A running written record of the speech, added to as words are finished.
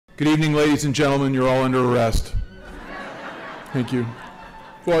Good evening, ladies and gentlemen. You're all under arrest. Thank you.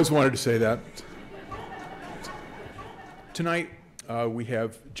 I've always wanted to say that. Tonight, we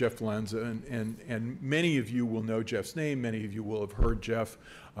have Jeff Lanza, and many of you will know Jeff's name. Many of you will have heard Jeff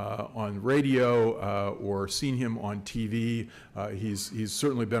on radio or seen him on TV. He's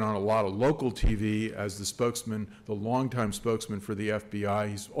certainly been on a lot of local TV as the spokesman, the longtime spokesman for the FBI.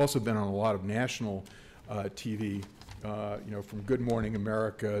 He's also been on a lot of national TV, you know, from Good Morning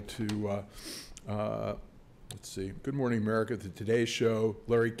America to, let's see, Good Morning America, The Today Show,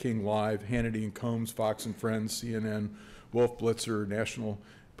 Larry King Live, Hannity and Combs, Fox and Friends, CNN, Wolf Blitzer, National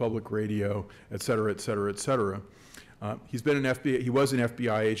Public Radio, et cetera, et cetera, et cetera. He's been an FBI, he was an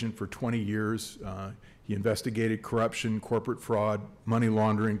FBI agent for 20 years. He investigated corruption, corporate fraud, money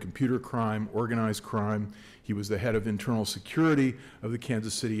laundering, computer crime, organized crime. He was the head of internal security of the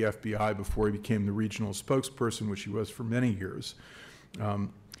Kansas City FBI before he became the regional spokesperson, which he was for many years.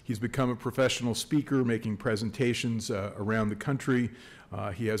 He's become a professional speaker, making presentations around the country.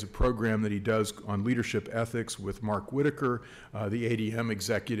 He has a program that he does on leadership ethics with Mark Whitaker, the ADM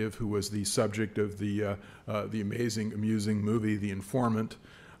executive who was the subject of the amazing, amusing movie, The Informant.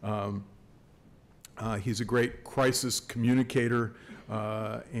 He's a great crisis communicator,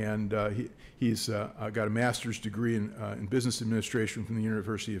 and he's got a master's degree in business administration from the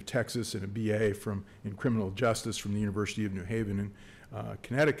University of Texas and a BA in criminal justice from the University of New Haven in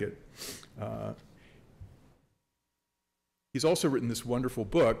Connecticut. He's also written this wonderful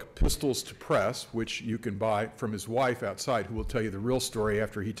book, Pistols to Press, which you can buy from his wife outside, who will tell you the real story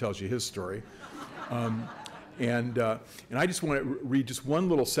after he tells you his story. And I just want to read just one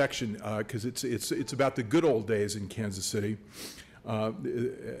little section because it's about the good old days in Kansas City.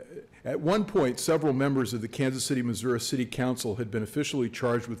 At one point, several members of the Kansas City, Missouri City Council had been officially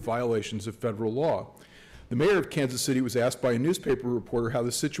charged with violations of federal law. The mayor of Kansas City was asked by a newspaper reporter how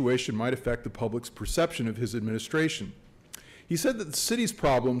the situation might affect the public's perception of his administration. He said that the city's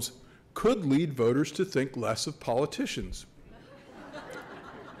problems could lead voters to think less of politicians.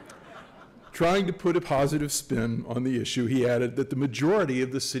 Trying to put a positive spin on the issue, he added that the majority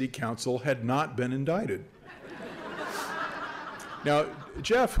of the city council had not been indicted. Now,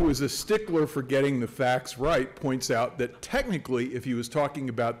 Jeff, who is a stickler for getting the facts right, points out that technically, if he was talking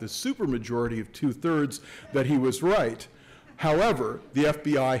about the supermajority of 2/3, that he was right. However, the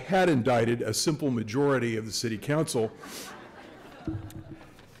FBI had indicted a simple majority of the city council.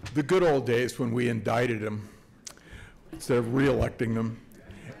 The good old days when we indicted them instead of re-electing them.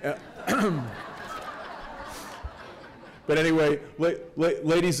 But anyway,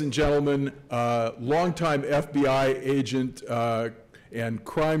 ladies and gentlemen, longtime FBI agent and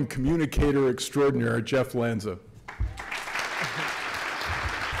crime communicator extraordinaire, Jeff Lanza.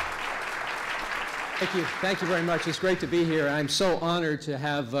 Thank you very much. It's great to be here. I'm so honored to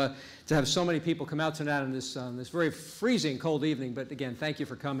have so many people come out tonight on this very freezing cold evening. But again, thank you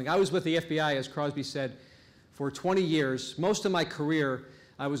for coming. I was with the FBI, as Crosby said, for 20 years. Most of my career,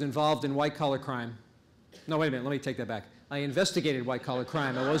 I was involved in white-collar crime. No, wait a minute, let me take that back. I investigated white-collar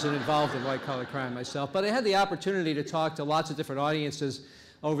crime. I wasn't involved in white-collar crime myself, but I had the opportunity to talk to lots of different audiences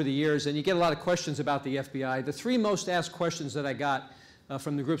over the years, and you get a lot of questions about the FBI. The three most asked questions that I got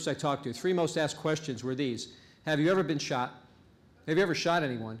from the groups I talked to, three most asked questions were these. Have you ever been shot? Have you ever shot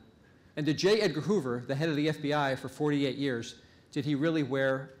anyone? And did J. Edgar Hoover, the head of the FBI for 48 years, did he really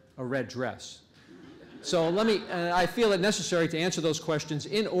wear a red dress? So I feel it necessary to answer those questions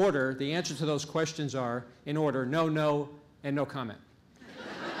in order. The answers to those questions are, in order, no, no, and no comment.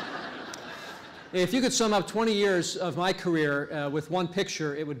 If you could sum up 20 years of my career with one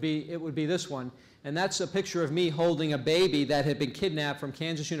picture, it would be this one. And that's a picture of me holding a baby that had been kidnapped from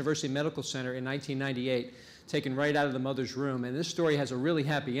Kansas University Medical Center in 1998, taken right out of the mother's room. And this story has a really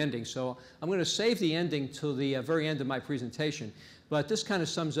happy ending, so I'm going to save the ending till the very end of my presentation. But this kind of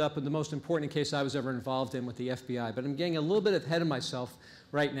sums up the most important case I was ever involved in with the FBI. But I'm getting a little bit ahead of myself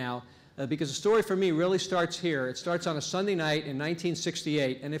right now because the story for me really starts here. It starts on a Sunday night in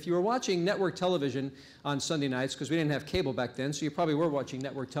 1968. And if you were watching network television on Sunday nights, because we didn't have cable back then, so you probably were watching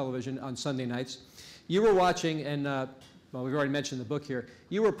network television on Sunday nights, you were watching, and well, we've already mentioned the book here,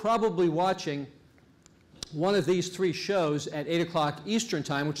 you were probably watching one of these three shows at 8 o'clock Eastern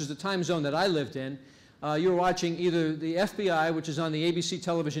time, which is the time zone that I lived in. You were watching either the FBI, which is on the ABC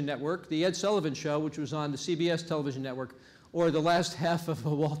television network, the Ed Sullivan Show, which was on the CBS television network, or the last half of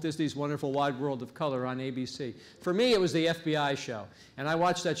Walt Disney's Wonderful Wide World of Color on ABC. For me, it was the FBI show. And I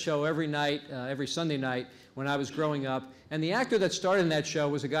watched that show every night, every Sunday night when I was growing up. And the actor that starred in that show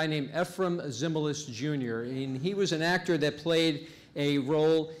was a guy named Ephraim Zimbalist Jr. And he was an actor that played a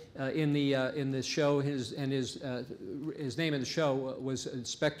role in the show. His name in the show was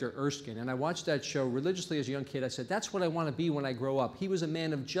Inspector Erskine. And I watched that show religiously as a young kid. I said, that's what I want to be when I grow up. He was a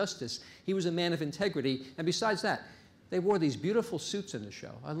man of justice. He was a man of integrity. And besides that, they wore these beautiful suits in the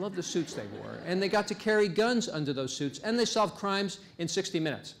show. I love the suits they wore. And they got to carry guns under those suits. And they solved crimes in 60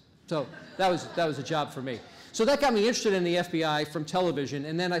 minutes. So that was a job for me. So that got me interested in the FBI from television,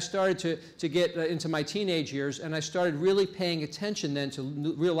 and then I started to get into my teenage years, and I started really paying attention then to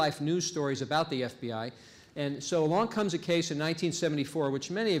real-life news stories about the FBI. And so along comes a case in 1974,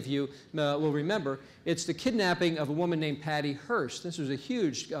 which many of you will remember. It's the kidnapping of a woman named Patty Hearst. This was a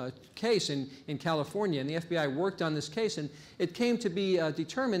huge case in California, and the FBI worked on this case, and it came to be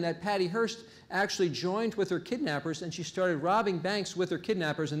determined that Patty Hearst actually joined with her kidnappers, and she started robbing banks with her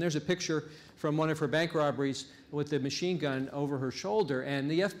kidnappers. And there's a picture from one of her bank robberies with the machine gun over her shoulder. And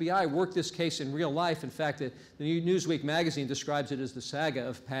the FBI worked this case in real life. In fact, the Newsweek magazine describes it as the saga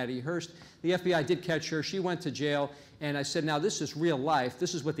of Patty Hearst. The FBI did catch her. She went to jail. And I said, now this is real life.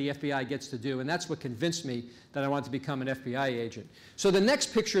 This is what the FBI gets to do. And that's what convinced me that I wanted to become an FBI agent. So the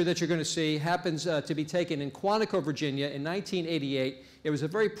next picture that you're going to see happens to be taken in Quantico, Virginia in 1988. It was a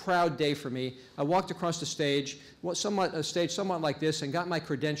very proud day for me. I walked across the stage, a stage somewhat like this, and got my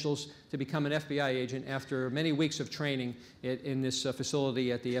credentials to become an FBI agent after many weeks of training in this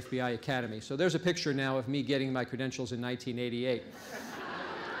facility at the FBI Academy. So there's a picture now of me getting my credentials in 1988.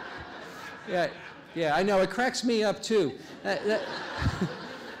 Yeah, I know, it cracks me up too. That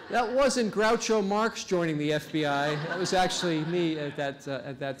wasn't Groucho Marx joining the FBI. That was actually me at that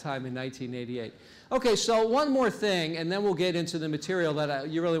time in 1988. Okay, so one more thing, and then we'll get into the material that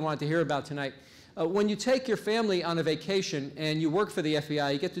you really wanted to hear about tonight. When you take your family on a vacation and you work for the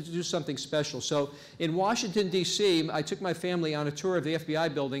FBI, you get to do something special. So in Washington, D.C., I took my family on a tour of the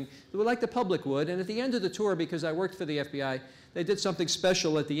FBI building, like the public would, and at the end of the tour, because I worked for the FBI, they did something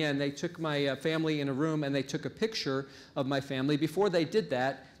special at the end. They took my family in a room and they took a picture of my family. Before they did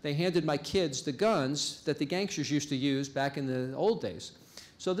that, they handed my kids the guns that the gangsters used to use back in the old days.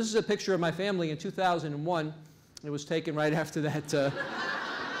 So this is a picture of my family in 2001. It was taken right after that.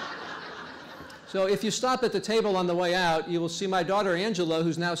 So if you stop at the table on the way out, you will see my daughter Angela,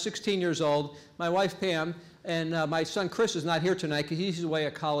 who's now 16 years old, my wife Pam, and my son Chris is not here tonight because he's away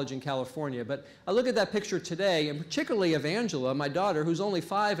at college in California. But I look at that picture today, and particularly of Angela, my daughter, who's only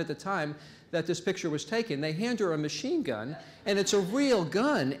 5 at the time that this picture was taken. They hand her a machine gun, and it's a real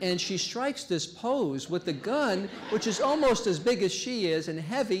gun, and she strikes this pose with the gun, which is almost as big as she is and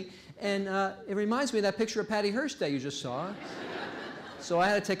heavy, and it reminds me of that picture of Patty Hearst that you just saw. So I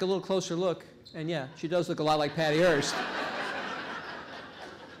had to take a little closer look, and yeah, she does look a lot like Patty Hearst.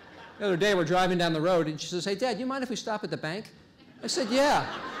 The other day, we're driving down the road, and she says, hey, Dad, you mind if we stop at the bank? I said, yeah,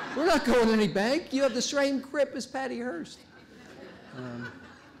 we're not going to any bank. You have the same grip as Patty Hearst.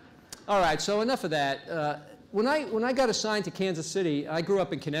 All right, so enough of that. When I got assigned to Kansas City, I grew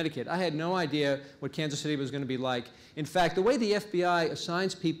up in Connecticut. I had no idea what Kansas City was going to be like. In fact, the way the FBI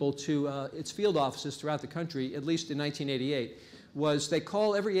assigns people to its field offices throughout the country, at least in 1988, was they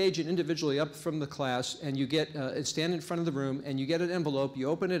call every agent individually up from the class, and you get stand in front of the room, and you get an envelope, you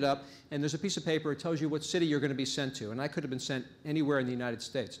open it up, and there's a piece of paper. It tells you what city you're going to be sent to, and I could have been sent anywhere in the United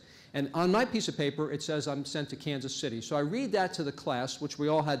States. And on my piece of paper, it says I'm sent to Kansas City. So I read that to the class, which we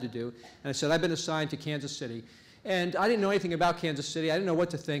all had to do, and I said, I've been assigned to Kansas City. And I didn't know anything about Kansas City. I didn't know what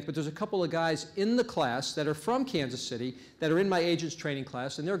to think, but there's a couple of guys in the class that are from Kansas City that are in my agent's training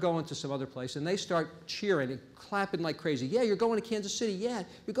class, and they're going to some other place, and they start cheering and clapping like crazy. Yeah, you're going to Kansas City. Yeah,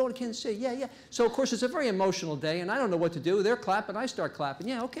 you're going to Kansas City. Yeah, yeah. So, of course, it's a very emotional day, and I don't know what to do. They're clapping. I start clapping.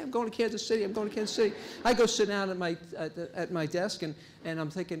 Yeah, okay, I'm going to Kansas City. I'm going to Kansas City. I go sit down at my desk, and I'm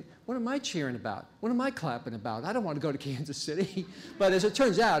thinking, what am I cheering about? What am I clapping about? I don't want to go to Kansas City. But as it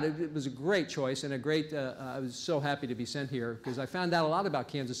turns out, it was a great choice and a great, I was so happy to be sent here because I found out a lot about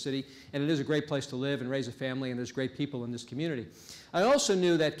Kansas City, and it is a great place to live and raise a family, and there's great people in this community. I also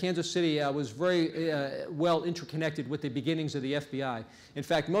knew that Kansas City was very well interconnected with the beginnings of the FBI. In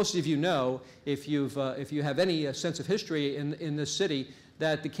fact, most of you know, if you have any sense of history in this city,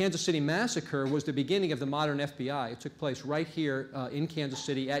 that the Kansas City Massacre was the beginning of the modern FBI. It took place right here in Kansas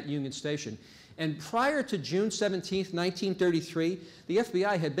City at Union Station. And prior to June 17th, 1933, the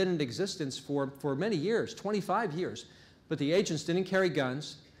FBI had been in existence for many years, 25 years. But the agents didn't carry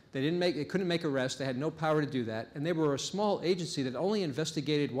guns. They couldn't make arrests. They had no power to do that. And they were a small agency that only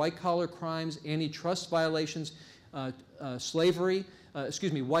investigated white-collar crimes, antitrust violations, slavery, it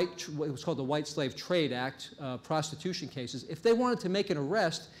was called the White Slave Trade Act, prostitution cases. If they wanted to make an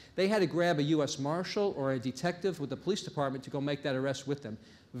arrest, they had to grab a U.S. Marshal or a detective with the police department to go make that arrest with them.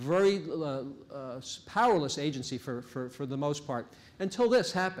 Very powerless agency for the most part, until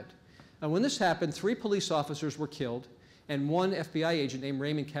this happened. And when this happened, 3 police officers were killed, and 1 FBI agent named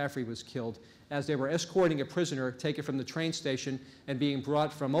Raymond Caffrey was killed as they were escorting a prisoner taken from the train station and being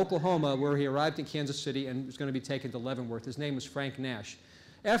brought from Oklahoma, where he arrived in Kansas City and was going to be taken to Leavenworth. His name was Frank Nash.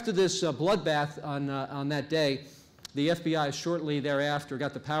 After this bloodbath on that day, the FBI shortly thereafter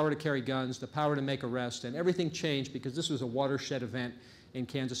got the power to carry guns, the power to make arrests, and everything changed because this was a watershed event in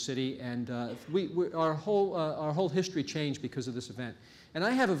Kansas City, and our whole history changed because of this event. And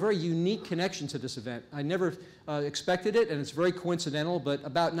I have a very unique connection to this event. I never expected it, and it's very coincidental, but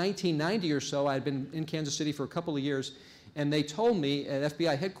about 1990 or so, I had been in Kansas City for a couple of years, and they told me, at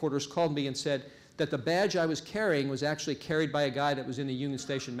FBI headquarters called me and said that the badge I was carrying was actually carried by a guy that was in the Union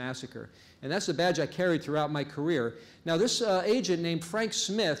Station massacre. And that's the badge I carried throughout my career. Now, this agent named Frank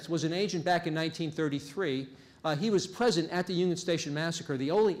Smith was an agent back in 1933. He was present at the Union Station massacre,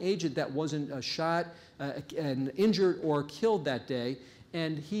 the only agent that wasn't shot and injured or killed that day.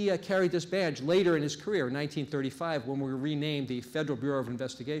 And he carried this badge later in his career, in 1935, when we renamed the Federal Bureau of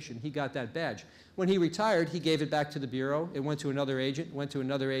Investigation. He got that badge. When he retired, he gave it back to the Bureau. It went to another agent, went to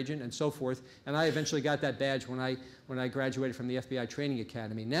another agent, and so forth. And I eventually got that badge when I graduated from the FBI Training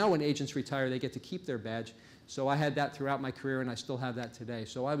Academy. Now when agents retire, they get to keep their badge. So I had that throughout my career, and I still have that today.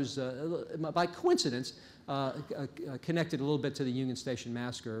 So I was, by coincidence, connected a little bit to the Union Station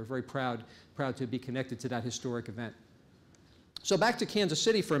massacre. Very proud to be connected to that historic event. So back to Kansas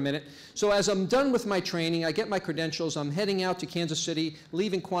City for a minute. So as I'm done with my training, I get my credentials, I'm heading out to Kansas City,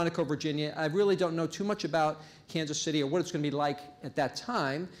 leaving Quantico, Virginia. I really don't know too much about Kansas City or what it's going to be like at that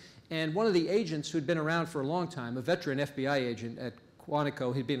time. And one of the agents who'd been around for a long time, a veteran FBI agent at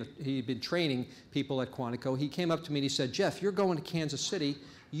Quantico, he'd been training people at Quantico, he came up to me and he said, "Jeff, you're going to Kansas City.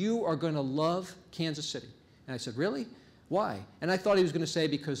 You are going to love Kansas City." And I said, "Really? Why?" And I thought he was going to say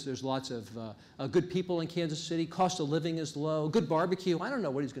because there's lots of good people in Kansas City, cost of living is low, good barbecue. I don't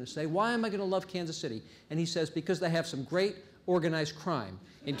know what he's going to say. Why am I going to love Kansas City? And he says, because they have some great organized crime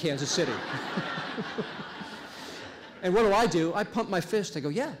in Kansas City. And what do? I pump my fist. I go,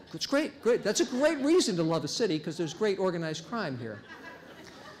 yeah, it's great, great. That's a great reason to love a city because there's great organized crime here.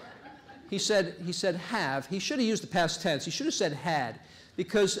 He said have. He should have used the past tense. He should have said had.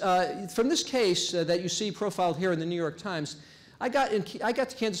 Because from this case that you see profiled here in the New York Times, I got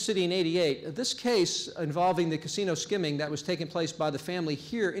to Kansas City in '88. This case involving the casino skimming that was taking place by the family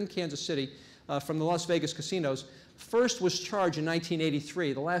here in Kansas City from the Las Vegas casinos first was charged in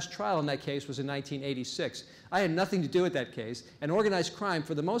 1983. The last trial in that case was in 1986. I had nothing to do with that case, and organized crime,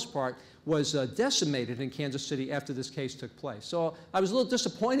 for the most part, was decimated in Kansas City after this case took place. So I was a little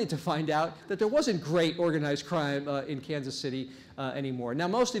disappointed to find out that there wasn't great organized crime in Kansas City anymore. Now,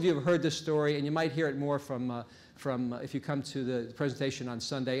 most of you have heard this story, and you might hear it more from if you come to the presentation on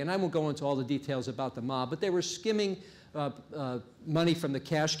Sunday. And I won't go into all the details about the mob, but they were skimming money from the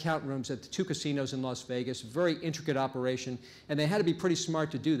cash count rooms at the 2 casinos in Las Vegas. Very intricate operation, and they had to be pretty smart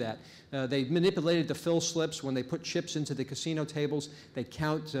to do that. They manipulated the fill slips when they put chips into the casino tables. They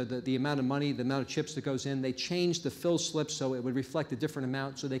count the amount of money, the amount of chips that goes in. They changed the fill slips so it would reflect a different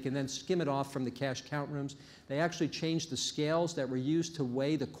amount so they can then skim it off from the cash count rooms. They actually changed the scales that were used to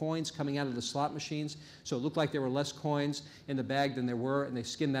weigh the coins coming out of the slot machines, so it looked like there were less coins in the bag than there were, and they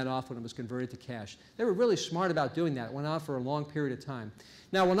skimmed that off when it was converted to cash. They were really smart about doing that. It went on for a long period of time.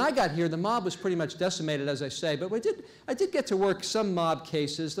 Now, when I got here, the mob was pretty much decimated, as I say, but I did get to work some mob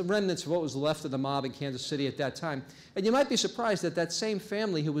cases, the remnants of what was left of the mob in Kansas City at that time. And you might be surprised that that same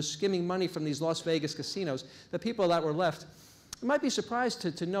family who was skimming money from these Las Vegas casinos, the people that were left, you might be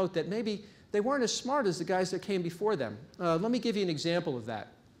surprised to note that maybe they weren't as smart as the guys that came before them. Let me give you an example of that.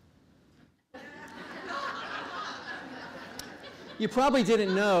 You probably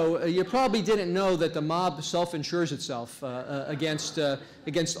didn't know that the mob self-insures itself against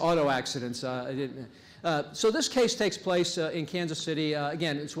auto accidents. So this case takes place in Kansas City.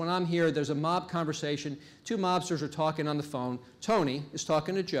 Again, it's when I'm here, there's a mob conversation. 2 mobsters are talking on the phone. Tony is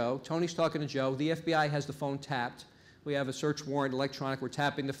talking to Joe. Tony's talking to Joe. The FBI has the phone tapped. We have a search warrant, electronic. We're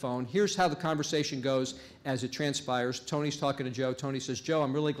tapping the phone. Here's how the conversation goes as it transpires. Tony's talking to Joe. Tony says, "Joe,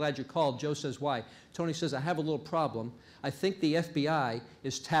 I'm really glad you called." Joe says, "Why?" Tony says, "I have a little problem. I think the FBI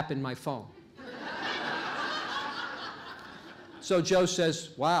is tapping my phone." So Joe says,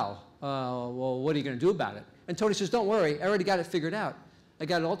 "Wow, well, what are you going to do about it?" And Tony says, "Don't worry. I already got it figured out. I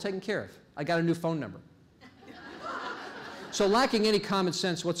got it all taken care of. I got a new phone number." So lacking any common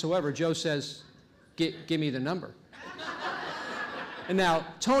sense whatsoever, Joe says, give me the number." And now,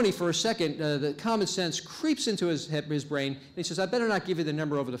 Tony, for a second, the common sense creeps into his brain, and he says, I better not give you the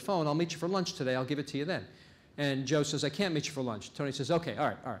number over the phone. I'll meet you for lunch today. I'll give it to you then. And Joe says, I can't meet you for lunch. Tony says, okay, all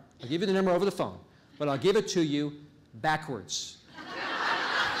right. I'll give you the number over the phone, but I'll give it to you backwards.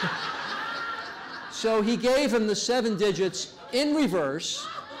 So he gave him the 7 digits in reverse.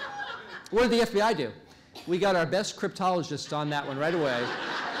 What did the FBI do? We got our best cryptologist on that one right away.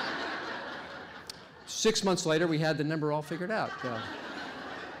 6 months later, we had the number all figured out.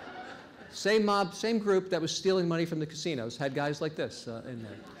 Same mob, same group that was stealing money from the casinos had guys like this in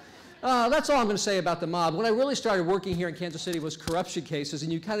there. That's all I'm going to say about the mob. When I really started working here in Kansas City was corruption cases,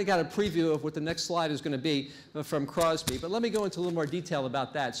 and you kind of got a preview of what the next slide is going to be from Crosby. But let me go into a little more detail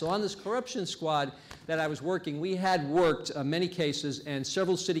about that. So on this corruption squad that I was working, we had worked many cases, and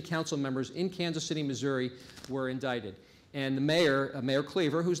several city council members in Kansas City, Missouri were indicted. And the mayor, Mayor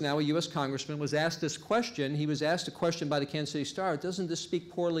Cleaver, who's now a U.S. congressman, was asked this question. He was asked a question by the Kansas City Star, doesn't this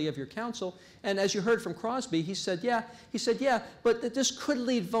speak poorly of your council? And as you heard from Crosby, he said, yeah, but this could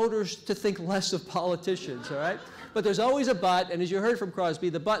lead voters to think less of politicians, all right? But there's always a but, and as you heard from Crosby,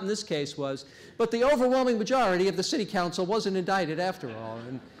 the but in this case was, but the overwhelming majority of the city council wasn't indicted after all.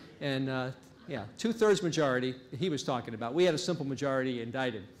 And yeah, 2/3 majority he was talking about. We had a simple majority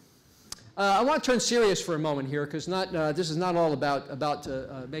indicted. I want to turn serious for a moment here, because this is not all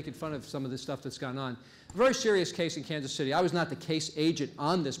about making fun of some of the stuff that's gone on. A very serious case in Kansas City. I was not the case agent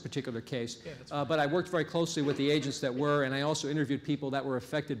on this particular case, but I worked very closely with the agents that were, and I also interviewed people that were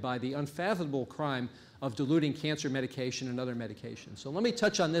affected by the unfathomable crime of diluting cancer medication and other medications. So let me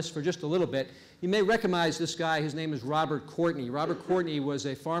touch on this for just a little bit. You may recognize this guy. His name is Robert Courtney. Robert Courtney was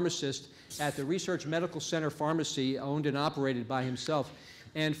a pharmacist at the Research Medical Center Pharmacy, owned and operated by himself.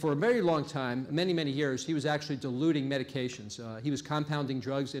 And for a very long time, many, many years, he was actually diluting medications. He was compounding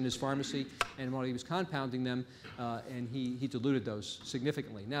drugs in his pharmacy, and while he was compounding them, and he diluted those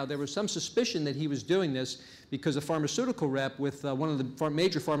significantly. Now, there was some suspicion that he was doing this because a pharmaceutical rep with one of the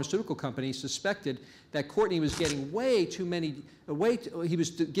major pharmaceutical companies suspected that Courtney was getting way too many, he was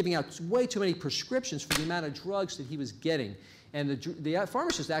giving out way too many prescriptions for the amount of drugs that he was getting. And the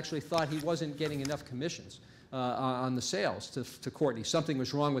pharmacist actually thought he wasn't getting enough commissions on the sales to Courtney. Something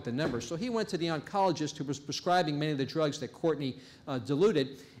was wrong with the numbers. So he went to the oncologist who was prescribing many of the drugs that Courtney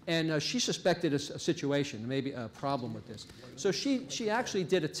diluted, and she suspected a situation, maybe a problem with this. So she actually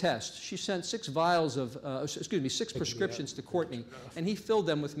did a test. She sent 6 prescriptions to Courtney, and he filled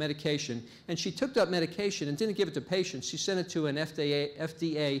them with medication. And she took that medication and didn't give it to patients. She sent it to an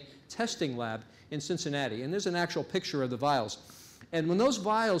FDA testing lab in Cincinnati. And there's an actual picture of the vials. And when those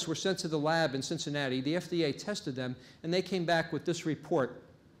vials were sent to the lab in Cincinnati, the FDA tested them, and they came back with this report.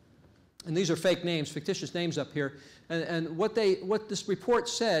 And these are fake names, fictitious names up here. And what this report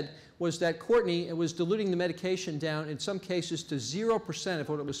said was that Courtney was diluting the medication down, in some cases, to 0% of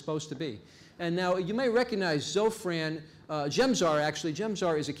what it was supposed to be. And now you may recognize Zofran, Gemzar actually.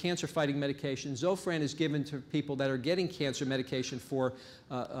 Gemzar is a cancer-fighting medication. Zofran is given to people that are getting cancer medication for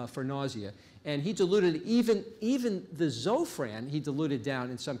nausea. And he diluted even the Zofran, he diluted down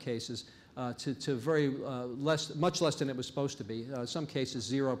in some cases to very much less than it was supposed to be. Some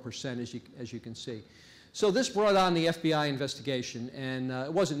cases 0%, as you can see. So this brought on the FBI investigation, and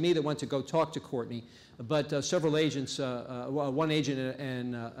it wasn't me that went to go talk to Courtney, but several agents, one agent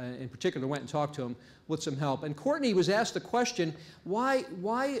in particular went and talked to him with some help. And Courtney was asked the question,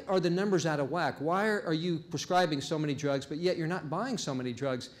 why are the numbers out of whack? Why are you prescribing so many drugs, but yet you're not buying so many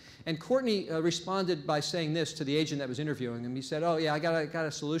drugs? And Courtney responded by saying this to the agent that was interviewing him. He said, oh yeah, I got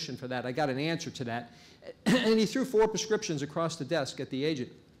a solution for that. I got an answer to that. And he threw 4 prescriptions across the desk at the agent.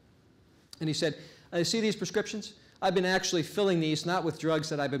 And he said, see these prescriptions? I've been actually filling these not with drugs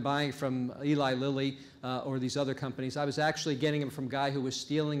that I've been buying from Eli Lilly or these other companies. I was actually getting them from a guy who was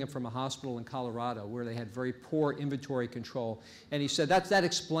stealing them from a hospital in Colorado where they had very poor inventory control. And he said that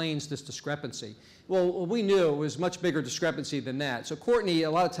explains this discrepancy. Well, we knew it was much bigger discrepancy than that. So Courtney,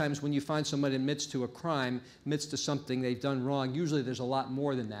 a lot of times when you find someone admits to a crime, admits to something they've done wrong, usually there's a lot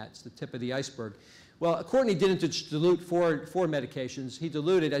more than that. It's the tip of the iceberg. Well, Courtney didn't just dilute four medications. He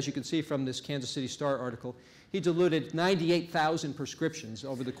diluted, as you can see from this Kansas City Star article, he diluted 98,000 prescriptions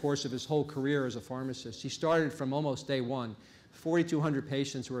over the course of his whole career as a pharmacist. He started from almost day one. 4,200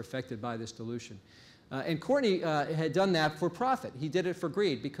 patients were affected by this dilution. And Courtney had done that for profit. He did it for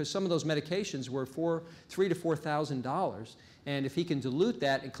greed because some of those medications were $3,000 to $4,000. And if he can dilute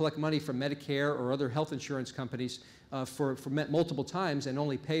that and collect money from Medicare or other health insurance companies for multiple times and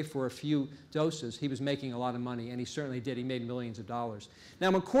only pay for a few doses, he was making a lot of money, and he certainly did. He made millions of dollars.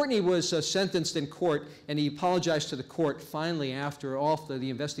 Now, when Courtney was sentenced in court, and he apologized to the court finally after all the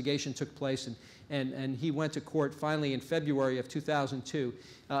investigation took place, and he went to court finally in February of 2002.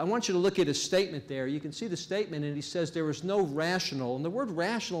 I want you to look at his statement there. You can see the statement, and he says there was no rational, and the word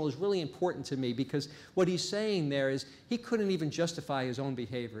rational is really important to me because what he's saying there is he couldn't even justify his own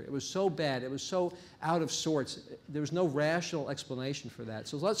behavior. It was so bad. It was so out of sorts. There was no rational explanation for that.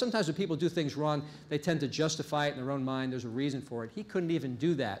 So sometimes when people do things wrong, they tend to justify it in their own mind. There's a reason for it. He couldn't even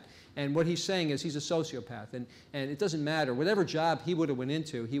do that. And what he's saying is he's a sociopath, and it doesn't matter. Whatever job he would have went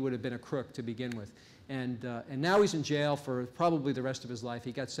into, he would have been a crook to begin with. And now he's in jail for probably the rest of his life.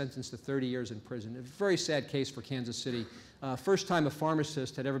 He got sentenced to 30 years in prison. A very sad case for Kansas City. First time a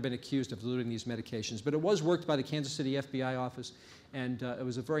pharmacist had ever been accused of diluting these medications. But it was worked by the Kansas City FBI office, and it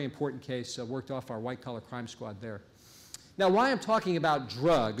was a very important case, worked off our white-collar crime squad there. Now, why I'm talking about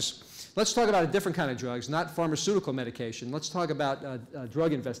drugs, let's talk about a different kind of drugs, not pharmaceutical medication. Let's talk about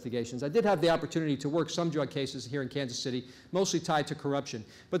drug investigations. I did have the opportunity to work some drug cases here in Kansas City, mostly tied to corruption.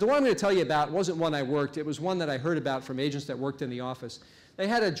 But the one I'm going to tell you about wasn't one I worked. It was one that I heard about from agents that worked in the office. They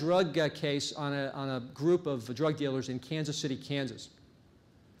had a drug case on a group of drug dealers in Kansas City, Kansas.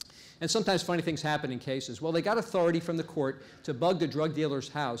 And sometimes funny things happen in cases. Well, they got authority from the court to bug the drug dealer's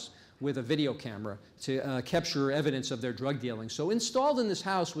house with a video camera to capture evidence of their drug dealing. So installed in this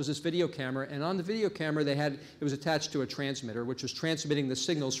house was this video camera, and on the video camera it was attached to a transmitter, which was transmitting the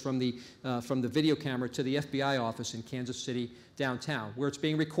signals from the video camera to the FBI office in Kansas City downtown, where it's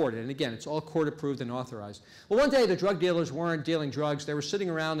being recorded. And again, it's all court approved and authorized. Well, one day the drug dealers weren't dealing drugs. They were sitting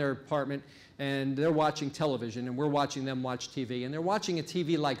around their apartment, and they're watching television, and we're watching them watch TV, and they're watching a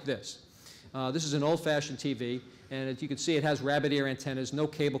TV like this. This is an old-fashioned TV, and as you can see, it has rabbit ear antennas, no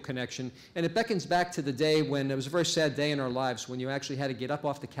cable connection, and it beckons back to the day when it was a very sad day in our lives when you actually had to get up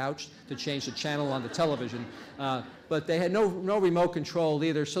off the couch to change the channel on the television. But they had no remote control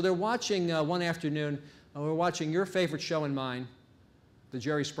either, so they're watching one afternoon, we're watching your favorite show and mine, The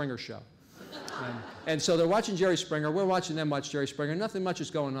Jerry Springer Show. And so they're watching Jerry Springer. We're watching them watch Jerry Springer. Nothing much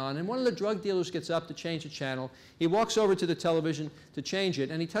is going on. And one of the drug dealers gets up to change the channel. He walks over to the television to change it,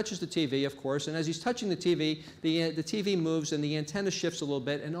 and he touches the TV, of course. And as he's touching the TV moves, and the antenna shifts a little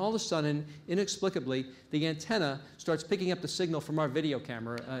bit. And all of a sudden, inexplicably, the antenna starts picking up the signal from our video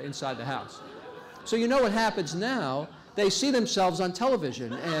camera inside the house. So you know what happens now. They see themselves on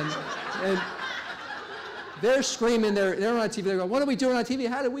television, and they're screaming, they're on TV, they're going, what are we doing on TV?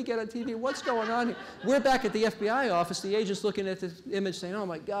 How did we get on TV? What's going on here? We're back at the FBI office, the agent's looking at the image saying, oh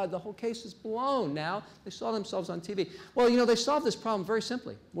my God, the whole case is blown now. They saw themselves on TV. Well, you know, they solved this problem very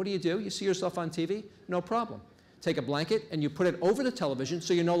simply. What do? You see yourself on TV? No problem. Take a blanket and you put it over the television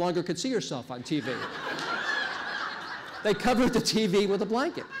so you no longer could see yourself on TV. They covered the TV with a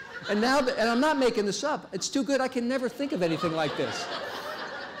blanket. And now, and I'm not making this up, it's too good, I can never think of anything like this.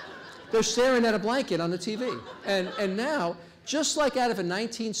 They're staring at a blanket on the TV. And now, just like out of a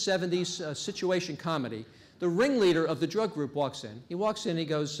 1970s situation comedy, the ringleader of the drug group walks in. He walks in, he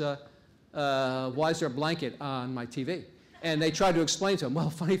goes, why is there a blanket on my TV? And they tried to explain to him, well,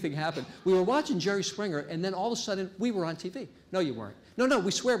 funny thing happened. We were watching Jerry Springer, and then all of a sudden, we were on TV. No, you weren't. No,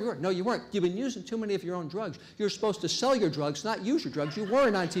 we swear we weren't. No, you weren't. You've been using too many of your own drugs. You're supposed to sell your drugs, not use your drugs. You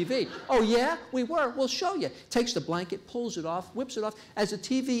weren't on TV. Oh, yeah? We were. We'll show you. Takes the blanket, pulls it off, whips it off. As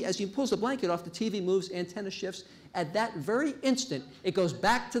he pulls the blanket off, the TV moves, antenna shifts. At that very instant, it goes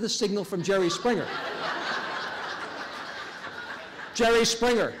back to the signal from Jerry Springer. Jerry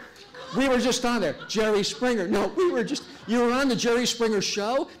Springer. We were just on there. Jerry Springer. No, you were on the Jerry Springer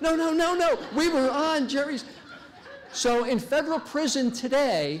show? No. We were on Jerry's. So in federal prison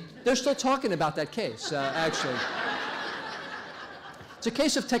today, they're still talking about that case, actually. It's a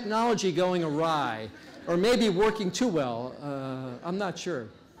case of technology going awry, or maybe working too well. I'm not sure.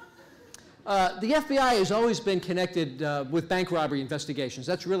 The FBI has always been connected with bank robbery investigations.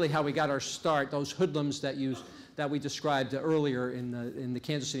 That's really how we got our start. Those hoodlums that we described earlier in the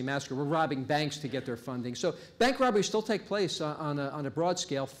Kansas City massacre were robbing banks to get their funding. So bank robberies still take place on a broad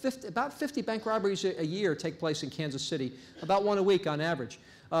scale. About 50 bank robberies a year take place in Kansas City, about one a week on average.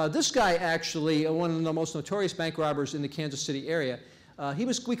 This guy actually, one of the most notorious bank robbers in the Kansas City area,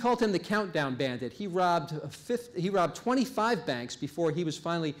 we called him the Countdown Bandit. He robbed 25 banks before he was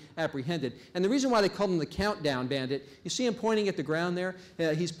finally apprehended. And the reason why they called him the Countdown Bandit, you see him pointing at the ground there?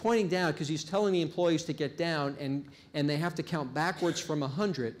 He's pointing down because he's telling the employees to get down, and they have to count backwards from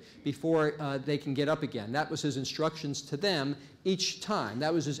 100 before they can get up again. That was his instructions to them each time.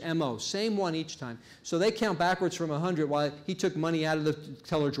 That was his MO, same one each time. So they count backwards from 100 while he took money out of the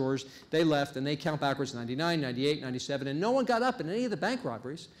teller drawers. They left, and they count backwards 99, 98, 97, and no one got up in any of the bank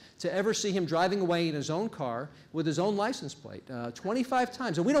robberies to ever see him driving away in his own car with his own license plate, 25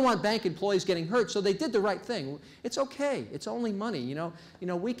 times. And we don't want bank employees getting hurt, so they did the right thing. It's okay. It's only money. You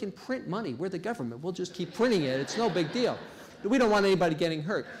know, we can print money. We're the government. We'll just keep printing it. It's no big deal. We don't want anybody getting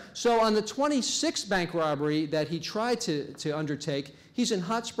hurt. So on the 26th bank robbery that he tried to undertake, he's in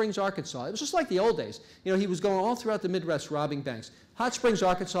Hot Springs, Arkansas. It was just like the old days. You know, he was going all throughout the Midwest robbing banks. Hot Springs,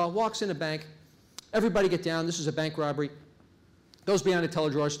 Arkansas, walks in a bank. Everybody get down. This is a bank robbery. Goes behind the teller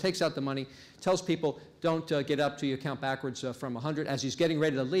drawers, takes out the money, tells people, don't get up till you count backwards from 100. As he's getting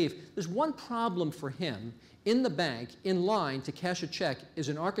ready to leave, there's one problem for him. In the bank, in line to cash a check, is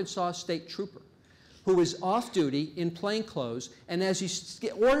an Arkansas state trooper who is off duty in plain clothes, and as he's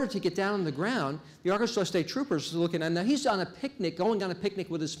ordered to get down on the ground, the Arkansas State Troopers are looking at him. Now he's on a picnic, going on a picnic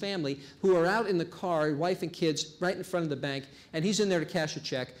with his family, who are out in the car, wife and kids, right in front of the bank, and he's in there to cash a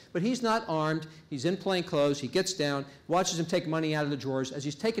check, but he's not armed, he's in plain clothes, he gets down, watches him take money out of the drawers. As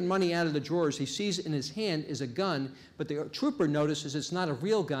he's taking money out of the drawers, he sees in his hand is a gun, but the trooper notices it's not a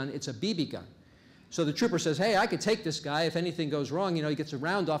real gun, it's a BB gun. So the trooper says, hey, I could take this guy if anything goes wrong. You know, he gets a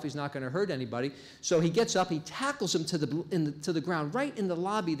round off, he's not going to hurt anybody. So he gets up, he tackles him to the ground, right in the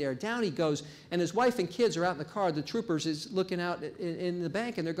lobby there. Down he goes, and his wife and kids are out in the car. The troopers is looking out in the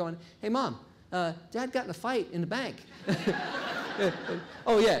bank, and they're going, hey, Mom, Dad got in a fight in the bank.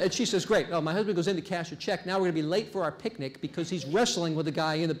 Oh, yeah, and she says, great. Oh, my husband goes in to cash a check. Now we're going to be late for our picnic because he's wrestling with the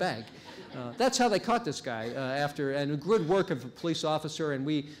guy in the bank. That's how they caught this guy and good work of a police officer, and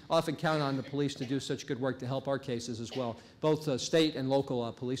we often count on the police to do such good work to help our cases as well, both state and local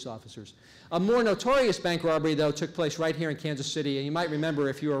police officers. A more notorious bank robbery, though, took place right here in Kansas City, and you might remember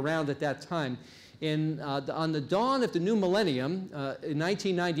if you were around at that time. On the dawn of the new millennium, in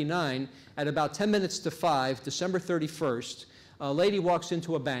 1999, at about 10 minutes to 5, December 31st, a lady walks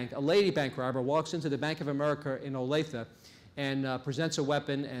into a bank, a lady bank robber walks into the Bank of America in Olathe, and presents a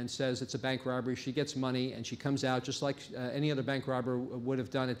weapon and says it's a bank robbery. She gets money, and she comes out just like any other bank robber would have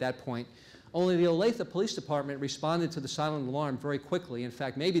done at that point. Only the Olathe Police Department responded to the silent alarm very quickly. In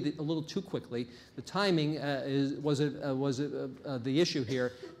fact, maybe a little too quickly. The timing was the issue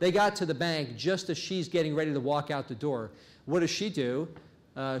here. They got to the bank just as she's getting ready to walk out the door. What does she do?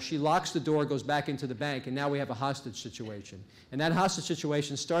 She locks the door, goes back into the bank, and now we have a hostage situation. And that hostage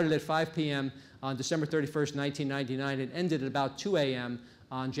situation started at 5 p.m. on December 31st, 1999, and ended at about 2 a.m.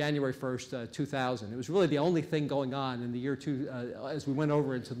 on January 1st, 2000. It was really the only thing going on in the year as we went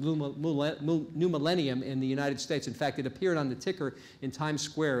over into the new millennium in the United States. In fact, it appeared on the ticker in Times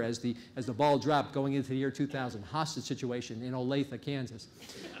Square as the ball dropped going into the year 2000. Hostage situation in Olathe, Kansas.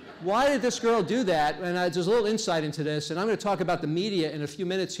 Why did this girl do that? And there's a little insight into this, and I'm going to talk about the media in a few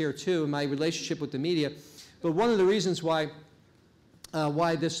minutes here too, and my relationship with the media. But one of the reasons why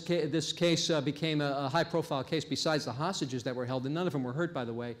this case became a high-profile case, besides the hostages that were held, and none of them were hurt, by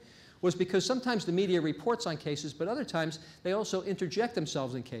the way, was because sometimes the media reports on cases, but other times they also interject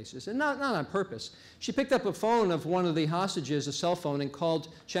themselves in cases, and not on purpose. She picked up a phone of one of the hostages, a cell phone, and called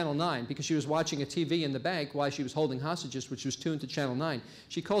Channel 9 because she was watching a TV in the bank while she was holding hostages, which was tuned to Channel 9.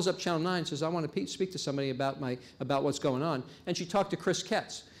 She calls up Channel 9 and says, I want to speak to somebody about what's going on, and she talked to Chris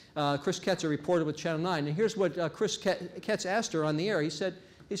Ketz. Chris Ketz, a reporter with Channel 9, and here's what Chris Ketz asked her on the air. He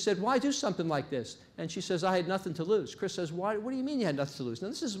said, why do something like this? And she says, I had nothing to lose. Chris says, what do you mean you had nothing to lose? Now,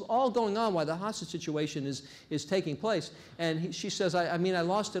 this is all going on while the hostage situation is taking place. And she says, I mean, I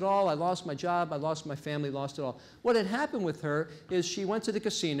lost it all. I lost my job. I lost my family, lost it all. What had happened with her is she went to the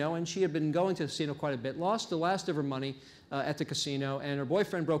casino, and she had been going to the casino quite a bit, lost the last of her money at the casino, and her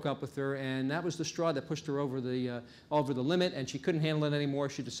boyfriend broke up with her, and that was the straw that pushed her over the limit, and she couldn't handle it anymore.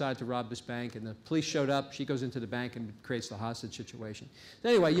 She decided to rob this bank, and the police showed up. She goes into the bank and creates the hostage situation.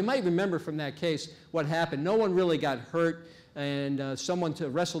 Anyway, you might remember from that case what happened. No one really got hurt, and someone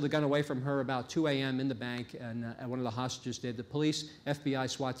wrestled the gun away from her about 2 a.m. in the bank, and one of the hostages did. The police, FBI,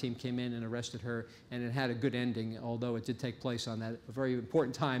 SWAT team came in and arrested her, and it had a good ending, although it did take place on that very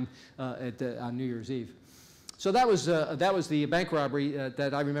important time on New Year's Eve. So that was the bank robbery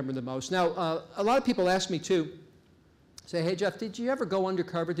that I remember the most. Now, a lot of people ask me too, say, hey, Jeff, did you ever go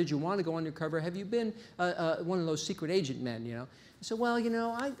undercover? Did you want to go undercover? Have you been one of those secret agent men, you know? I said, well, you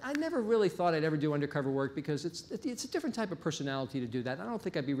know, I never really thought I'd ever do undercover work because it's a different type of personality to do that. I don't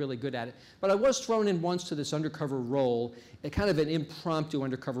think I'd be really good at it. But I was thrown in once to this undercover role, a kind of an impromptu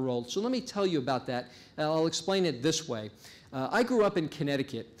undercover role. So let me tell you about that. I'll explain it this way. I grew up in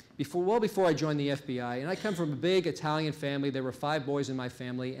Connecticut well before I joined the FBI, and I come from a big Italian family. There were 5 boys in my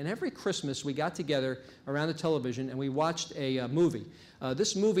family, and every Christmas we got together around the television and we watched a movie.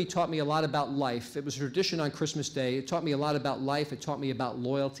 This movie taught me a lot about life. It was a tradition on Christmas Day. It taught me a lot about life. It taught me about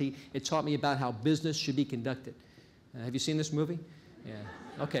loyalty. It taught me about how business should be conducted. Have you seen this movie? Yeah.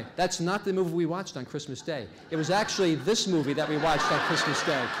 Okay, that's not the movie we watched on Christmas Day. It was actually this movie that we watched on Christmas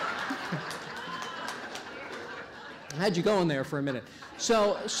Day. I had you going there for a minute.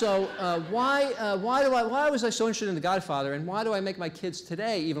 So why was I so interested in The Godfather, and why do I make my kids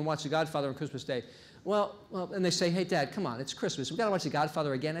today even watch The Godfather on Christmas Day? Well, and they say, hey, Dad, come on, it's Christmas. We've got to watch The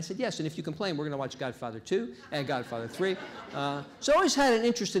Godfather again. I said, yes, and if you complain, we're going to watch Godfather 2 and Godfather 3. So I always had an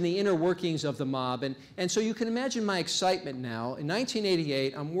interest in the inner workings of the mob, and so you can imagine my excitement now. In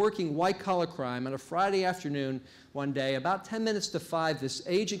 1988, I'm working white-collar crime on a Friday afternoon one day. About 10 minutes to 5, this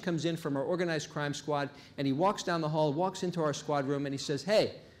agent comes in from our organized crime squad, and he walks down the hall, walks into our squad room, and he says,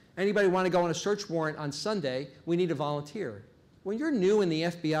 hey, anybody want to go on a search warrant on Sunday? We need a volunteer. When you're new in the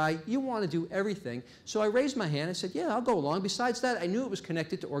FBI, you want to do everything. So I raised my hand and said, yeah, I'll go along. Besides that, I knew it was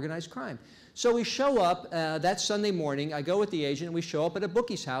connected to organized crime. So we show up that Sunday morning. I go with the agent, and we show up at a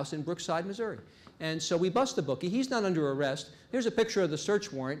bookie's house in Brookside, Missouri. And so we bust the bookie. He's not under arrest. Here's a picture of the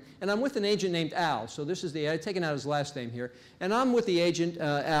search warrant. And I'm with an agent named Al. So this is I've taken out his last name here. And I'm with the agent,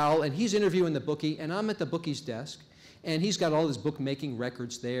 Al, and he's interviewing the bookie, and I'm at the bookie's desk. And he's got all his bookmaking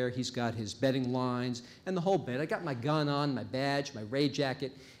records there. He's got his betting lines and the whole bit. I got my gun on, my badge, my raid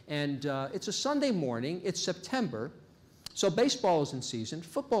jacket. And it's a Sunday morning. It's September. So baseball is in season.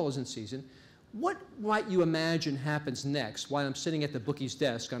 Football is in season. What might you imagine happens next while I'm sitting at the bookie's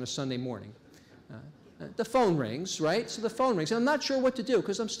desk on a Sunday morning? The phone rings, right? So the phone rings. And I'm not sure what to do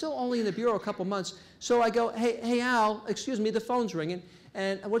because I'm still only in the bureau a couple months. So I go, hey, Al, excuse me, the phone's ringing.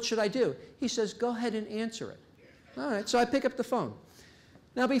 And what should I do? He says, go ahead and answer it. All right, so I pick up the phone.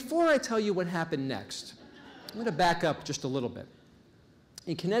 Now, before I tell you what happened next, I'm going to back up just a little bit.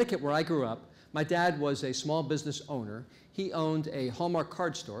 In Connecticut, where I grew up, my dad was a small business owner. He owned a Hallmark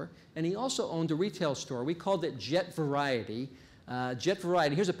card store, and he also owned a retail store. We called it Jet Variety. Jet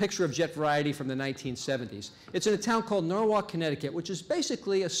Variety. Here's a picture of Jet Variety from the 1970s. It's in a town called Norwalk, Connecticut, which is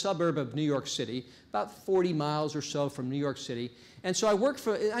basically a suburb of New York City, about 40 miles or so from New York City. And so I worked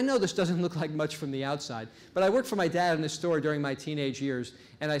for, I know this doesn't look like much from the outside, but I worked for my dad in this store during my teenage years,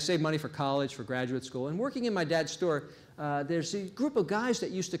 and I saved money for college, for graduate school. And working in my dad's store, there's a group of guys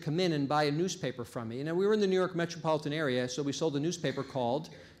that used to come in and buy a newspaper from me. You know, we were in the New York metropolitan area, so we sold a newspaper called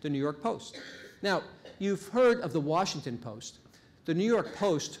the New York Post. Now, you've heard of the Washington Post. The New York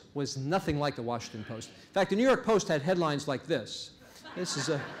Post was nothing like the Washington Post. In fact, the New York Post had headlines like this. This is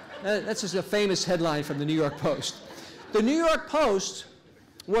a famous headline from the New York Post. The New York Post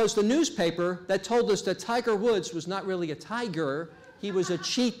was the newspaper that told us that Tiger Woods was not really a tiger, he was a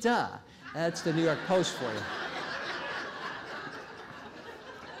cheetah. That's the New York Post for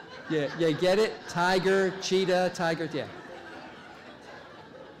you. Yeah, you get it? Tiger, cheetah, tiger, yeah.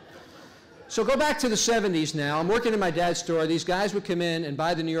 So go back to the 70s now. I'm working in my dad's store. These guys would come in and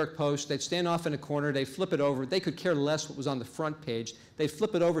buy the New York Post. They'd stand off in a corner. They'd flip it over. They could care less what was on the front page. They'd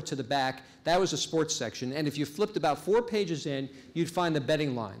flip it over to the back. That was a sports section. And if you flipped about 4 pages in, you'd find the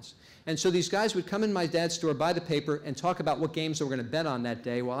betting lines. And so these guys would come in my dad's store, buy the paper, and talk about what games they were going to bet on that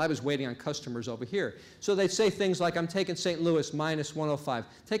day while I was waiting on customers over here. So they'd say things like, I'm taking St. Louis minus 105,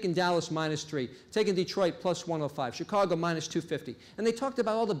 taking Dallas minus 3, taking Detroit plus 105, Chicago minus 250. And they talked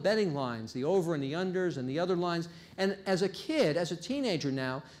about all the betting lines, the over and the unders and the other lines. And as a kid, as a teenager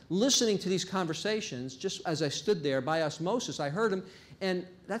now, listening to these conversations, just as I stood there by osmosis, I heard them, and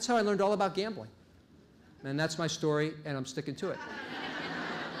that's how I learned all about gambling. And that's my story, and I'm sticking to it.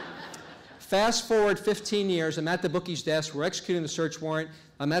 Fast forward 15 years, I'm at the bookie's desk, we're executing the search warrant,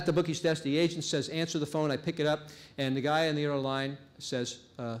 I'm at the bookie's desk, the agent says, answer the phone, I pick it up, and the guy on the other line says,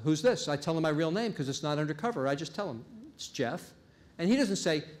 who's this? I tell him my real name because it's not undercover, I just tell him, it's Jeff. And he doesn't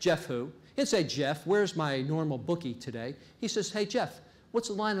say, Jeff who? He didn't say, Jeff, where's my normal bookie today? He says, hey Jeff, what's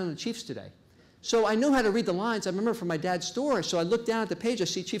the line on the Chiefs today? So I knew how to read the lines, I remember from my dad's store, so I look down at the page, I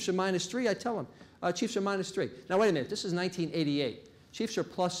see Chiefs are minus 3, I tell him, Chiefs are minus 3. Now wait a minute, this is 1988. Chiefs are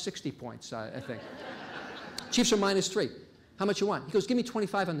plus 60 points, I think. Chiefs are minus 3. How much you want? He goes, give me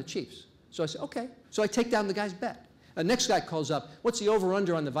 25 on the Chiefs. So I said, okay. So I take down the guy's bet. The next guy calls up, what's the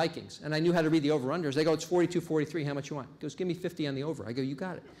over-under on the Vikings? And I knew how to read the over-unders. They go, it's 42-43. How much you want? He goes, give me 50 on the over. I go, you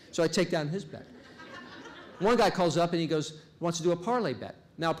got it. So I take down his bet. One guy calls up and he goes, wants to do a parlay bet.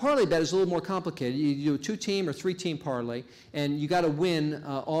 Now, a parlay bet is a little more complicated. You do a 2-team or 3-team parlay, and you got to win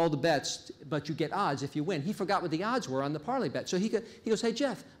all the bets, but you get odds if you win. He forgot what the odds were on the parlay bet. So he goes, hey,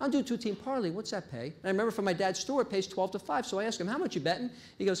 Jeff, I'm doing 2-team parlay. What's that pay? And I remember from my dad's store, it pays 12-5. So I asked him, how much you betting?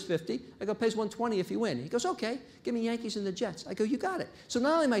 He goes, 50. I go, pays 120 if you win. He goes, okay, give me Yankees and the Jets. I go, you got it. So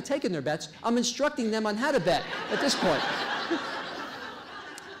not only am I taking their bets, I'm instructing them on how to bet at this point.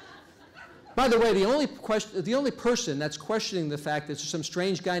 By the way, the only person that's questioning the fact that there's some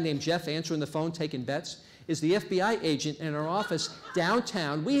strange guy named Jeff answering the phone taking bets is the FBI agent in our office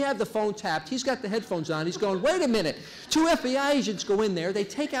downtown. We have the phone tapped. He's got the headphones on. He's going, wait a minute. 2 FBI agents go in there. They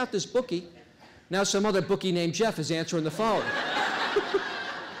take out this bookie. Now some other bookie named Jeff is answering the phone.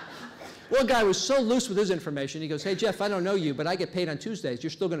 One guy was so loose with his information. He goes, hey, Jeff, I don't know you, but I get paid on Tuesdays. You're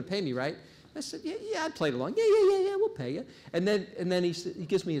still going to pay me, right? I said, yeah, I'd played along. Yeah, we'll pay you. And then he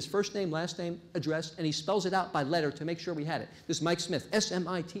gives me his first name, last name, address, and he spells it out by letter to make sure we had it. This is Mike Smith,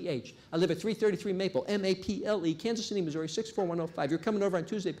 S-M-I-T-H. I live at 333 Maple, M-A-P-L-E, Kansas City, Missouri, 64105. You're coming over on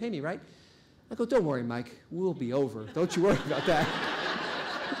Tuesday, pay me, right? I go, don't worry, Mike, we'll be over. Don't you worry about that.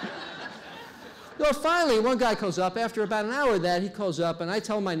 Well, finally, one guy calls up. After about an hour of that, he calls up, and I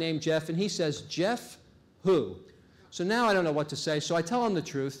tell him my name, Jeff, and he says, Jeff who? So now I don't know what to say, so I tell him the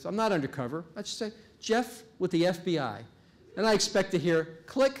truth. I'm not undercover. I just say, Jeff with the FBI. And I expect to hear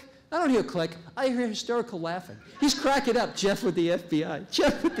click. I don't hear click. I hear hysterical laughing. He's cracking up, Jeff with the FBI.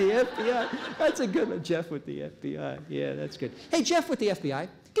 Jeff with the FBI. That's a good one, Jeff with the FBI. Yeah, that's good. Hey, Jeff with the FBI,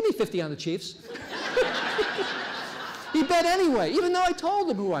 give me 50 on the Chiefs. He bet anyway, even though I told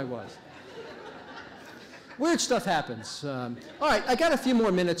him who I was. Weird stuff happens. All right, I got a few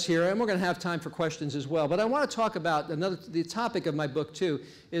more minutes here, and we're going to have time for questions as well. But I want to talk about the topic of my book, too,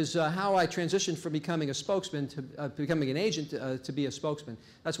 is how I transitioned from becoming a spokesman to becoming an agent to be a spokesman.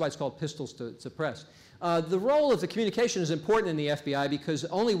 That's why it's called Pistols to Press. The role of the communication is important in the FBI because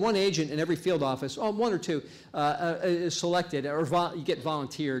only one agent in every field office, one or two, is selected, or you get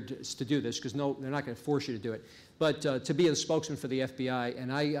volunteered to do this because they're not going to force you to do it. But to be a spokesman for the FBI,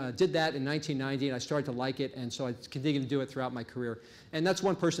 and I did that in 1990, and I started to like it, and so I continued to do it throughout my career. And that's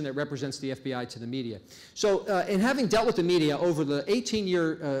one person that represents the FBI to the media. So in having dealt with the media over the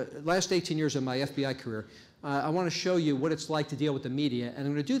last 18 years of my FBI career, I want to show you what it's like to deal with the media, and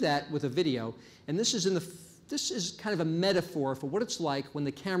I'm going to do that with a video. And this is kind of a metaphor for what it's like when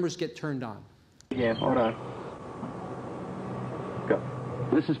the cameras get turned on. Yeah, hold on. Go.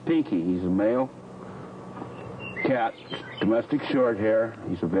 This is Pinky. He's a male cat, domestic short hair.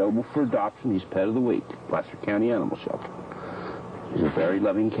 He's available for adoption. He's pet of the week, Placer County Animal Shelter. He's a very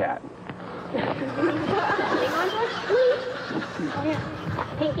loving cat.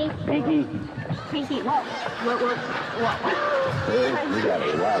 Pinky. Pinky. Pinky, what? We got a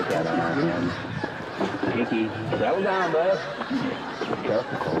wild cat on our hands. Pinky, settle down, bud.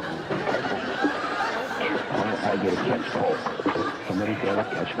 Careful. I get a catch cold. Somebody get a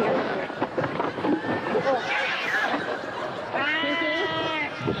catch cold.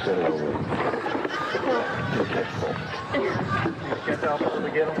 Just sit over. Get a catch cold. Get the officer to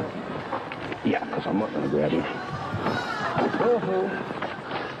get him? Yeah, because I'm not going to grab him.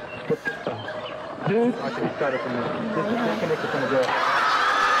 Dude. I can start it from the disconnect from the door.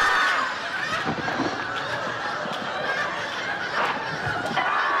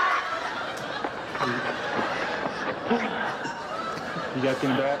 You guys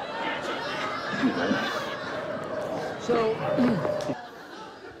getting back? So,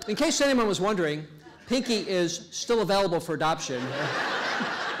 in case anyone was wondering, Pinky is still available for adoption.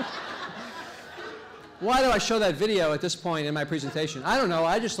 Why do I show that video at this point in my presentation? I don't know.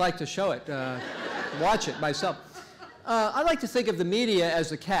 I just like to show it, watch it myself. I like to think of the media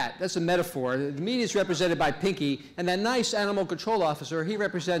as the cat. That's a metaphor. The media is represented by Pinky, and that nice animal control officer, he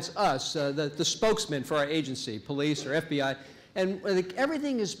represents us, the spokesman for our agency, police or FBI. And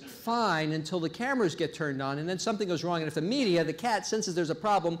everything is fine until the cameras get turned on, and then something goes wrong. And if the media, the cat, senses there's a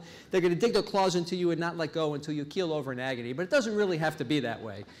problem, they're going to dig their claws into you and not let go until you keel over in agony. But it doesn't really have to be that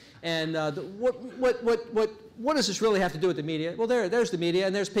way. And what does this really have to do with the media? Well, there's the media,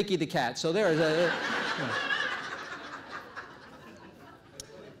 and there's Pinky the cat. So there's a...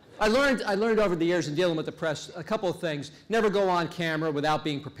 I learned over the years in dealing with the press a couple of things. Never go on camera without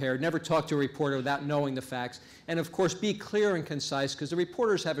being prepared. Never talk to a reporter without knowing the facts. And of course, be clear and concise, because the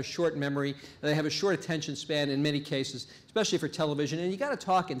reporters have a short memory. They have a short attention span in many cases. especially for television, and you got to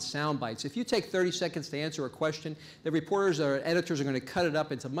talk in sound bites. If you take 30 seconds to answer a question, the reporters or editors are going to cut it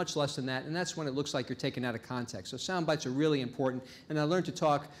up into much less than that, and that's when it looks like you're taken out of context. So sound bites are really important, and I learned to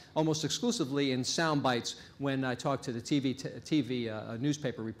talk almost exclusively in sound bites when I talk to the TV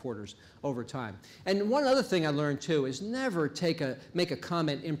newspaper reporters over time. And one other thing I learned too is never make a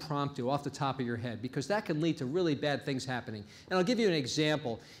comment impromptu off the top of your head, because that can lead to really bad things happening. And I'll give you an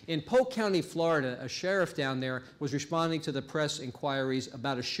example. In Polk County, Florida, a sheriff down there was responding to the press inquiries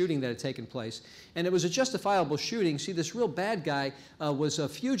about a shooting that had taken place. And it was a justifiable shooting. See, this real bad guy was a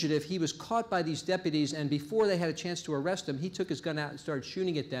fugitive. He was caught by these deputies, and before they had a chance to arrest him, he took his gun out and started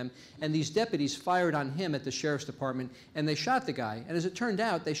shooting at them. And these deputies fired on him at the sheriff's department, and they shot the guy. And as it turned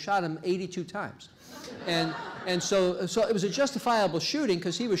out, they shot him 82 times. And so it was a justifiable shooting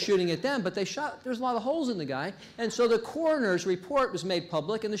because he was shooting at them, but there's a lot of holes in the guy. And so the coroner's report was made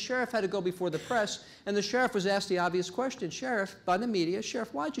public, and the sheriff had to go before the press, and the sheriff was asked the obvious question, Sheriff, by the media,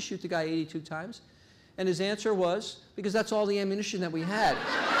 Sheriff, why'd you shoot the guy 82 times? And his answer was, because that's all the ammunition that we had.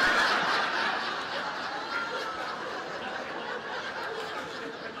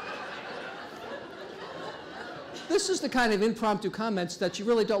 This is the kind of impromptu comments that you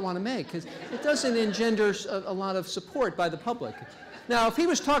really don't want to make, because it doesn't engender a lot of support by the public. Now, if he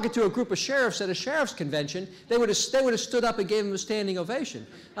was talking to a group of sheriffs at a sheriff's convention, they would have stood up and gave him a standing ovation.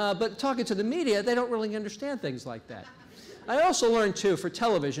 But talking to the media, they don't really understand things like that. I also learned, too, for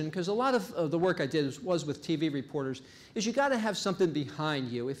television, because a lot of the work I did was with TV reporters, is you got to have something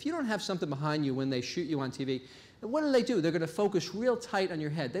behind you. If you don't have something behind you when they shoot you on TV, what do? They're going to focus real tight on your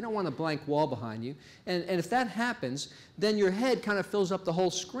head. They don't want a blank wall behind you. And if that happens, then your head kind of fills up the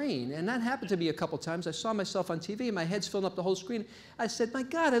whole screen. And that happened to me a couple times. I saw myself on TV, and my head's filling up the whole screen. I said, my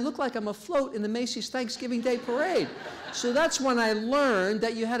God, I look like I'm afloat in the Macy's Thanksgiving Day Parade. So that's when I learned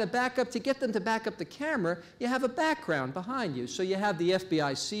that you had a backup. To get them to back up the camera, you have a background behind you. So you have the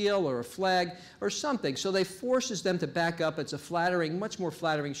FBI seal or a flag or something. So they forces them to back up. It's a flattering, much more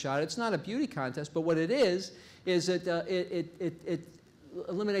flattering shot. It's not a beauty contest, but what it is it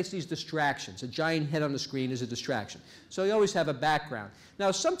eliminates these distractions. A giant head on the screen is a distraction. So you always have a background. Now,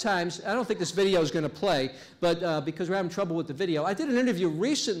 sometimes, I don't think this video is going to play, but because we're having trouble with the video, I did an interview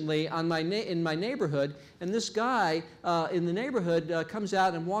recently on in my neighborhood, and this guy in the neighborhood comes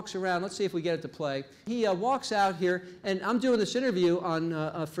out and walks around. Let's see if we get it to play. He walks out here, and I'm doing this interview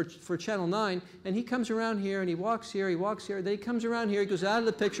on for Channel 9, and he comes around here, and he walks here, then he comes around here, he goes out of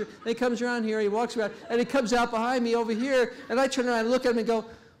the picture, then he comes around here, he walks around, and he comes out behind me over here, and I turn around and look at him and go,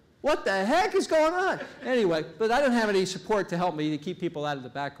 what the heck is going on? Anyway, but I don't have any support to help me to keep people out of the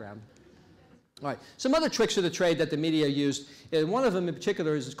background. All right, some other tricks of the trade that the media used, and one of them in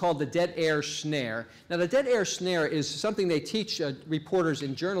particular is called the dead air snare. Now, the dead air snare is something they teach reporters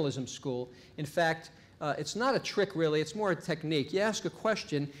in journalism school. In fact, it's not a trick, really. It's more a technique. You ask a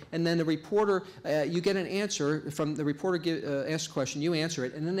question, and then the reporter, you get an answer from the reporter asks a question, you answer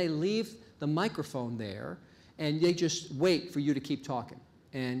it, and then they leave the microphone there, and they just wait for you to keep talking.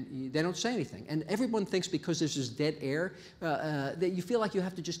 And they don't say anything. And everyone thinks because there's this dead air that you feel like you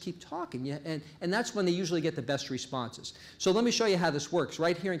have to just keep talking. And that's when they usually get the best responses. So let me show you how this works.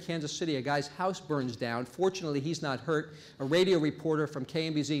 Right here in Kansas City, a guy's house burns down. Fortunately, he's not hurt. A radio reporter from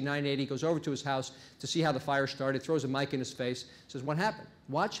KMBZ 980 goes over to his house to see how the fire started, throws a mic in his face, says, what happened?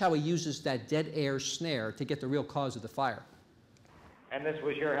 Watch how he uses that dead air snare to get the real cause of the fire. And this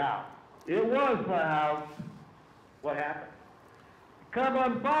was your house? It was my house. What happened? Come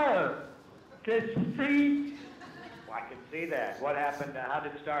on fire. Can you see? Well, I can see that. What happened? How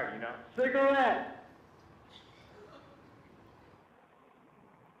did it start, you know? Cigarette.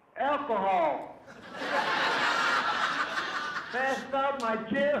 Alcohol. Passed out my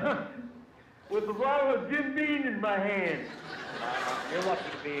chair with a bottle of Jim Beam in my hand. You're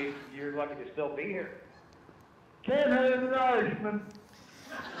lucky to still be here. Can't hurt an Irishman.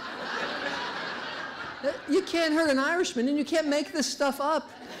 You can't hurt an Irishman, and you can't make this stuff up.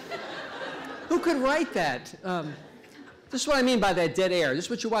 Who could write that? This is what I mean by that dead air. This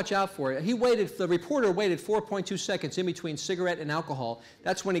is what you watch out for. The reporter waited 4.2 seconds in between cigarette and alcohol.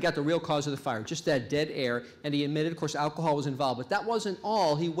 That's when he got the real cause of the fire, just that dead air. And he admitted, of course, alcohol was involved. But that wasn't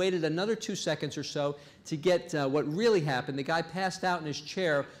all. He waited another 2 seconds or so to get what really happened. The guy passed out in his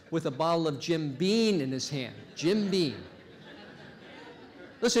chair with a bottle of Jim Beam in his hand. Jim Beam.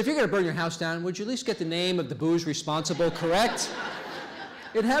 Listen, if you're going to burn your house down, would you at least get the name of the booze responsible correct?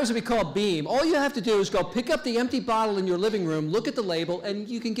 It happens to be called Beam. All you have to do is go pick up the empty bottle in your living room, look at the label, and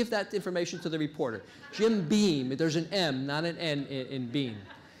you can give that information to the reporter. Jim Beam. There's an M, not an N in Beam.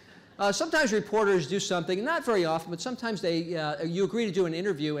 Sometimes reporters do something, not very often, but sometimes you agree to do an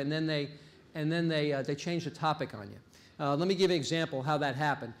interview, and then they change the topic on you. Let me give you an example how that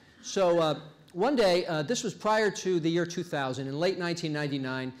happened. So one day, this was prior to the year 2000, in late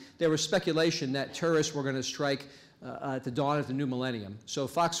 1999, there was speculation that terrorists were going to strike at the dawn of the new millennium. So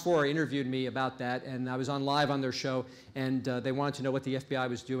Fox 4 interviewed me about that, and I was on live on their show, and they wanted to know what the FBI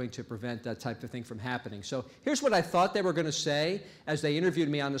was doing to prevent that type of thing from happening. So here's what I thought they were going to say as they interviewed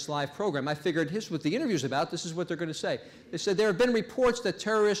me on this live program. I figured, here's what the interview's about, this is what they're going to say. They said, there have been reports that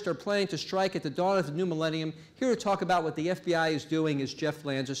terrorists are planning to strike at the dawn of the new millennium. Here to talk about what the FBI is doing is Jeff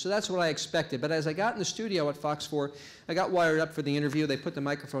Lanza. So that's what I expected. But as I got in the studio at Fox 4, I got wired up for the interview. They put the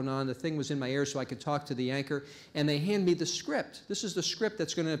microphone on. The thing was in my ear so I could talk to the anchor. And they hand me the script. This is the script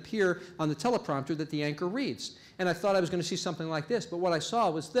that's going to appear on the teleprompter that the anchor reads. And I thought I was going to see something like this. But what I saw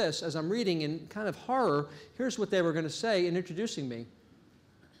was this. As I'm reading in kind of horror, here's what they were going to say in introducing me.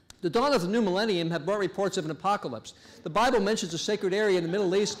 The dawn of the new millennium have brought reports of an apocalypse. The Bible mentions a sacred area in the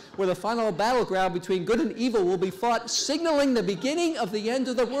Middle East where the final battleground between good and evil will be fought, signaling the beginning of the end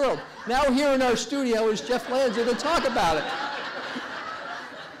of the world. Now here in our studio is Jeff Lanza to talk about it.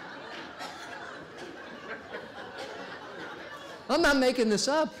 I'm not making this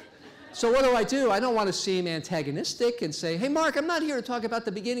up. So what do? I don't want to seem antagonistic and say, hey, Mark, I'm not here to talk about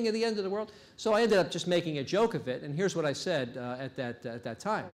the beginning of the end of the world. So I ended up just making a joke of it, and here's what I said at that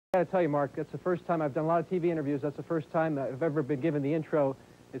time. I got to tell you, Mark, that's the first time I've done a lot of TV interviews. That's the first time I've ever been given the intro.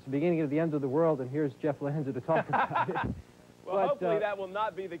 It's the beginning of the end of the world, and here's Jeff Lanza to talk about it. Well, but, hopefully that will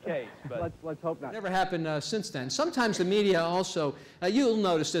not be the case. But let's hope not. Never happened since then. Sometimes the media also, you'll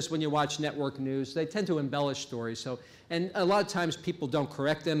notice this when you watch network news, they tend to embellish stories. And a lot of times people don't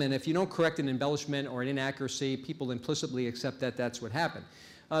correct them, and if you don't correct an embellishment or an inaccuracy, people implicitly accept that that's what happened.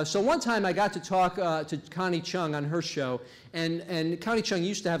 So one time I got to talk to Connie Chung on her show, and Connie Chung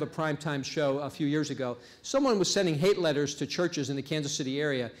used to have a primetime show a few years ago. Someone was sending hate letters to churches in the Kansas City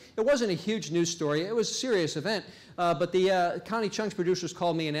area. It wasn't a huge news story. It was a serious event. But Connie Chung's producers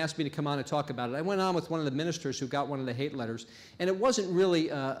called me and asked me to come on and talk about it. I went on with one of the ministers who got one of the hate letters, and it wasn't really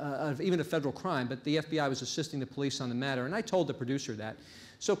even a federal crime, but the FBI was assisting the police on the matter, and I told the producer that.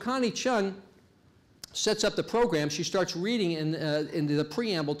 So Connie Chung sets up the program. She starts reading in the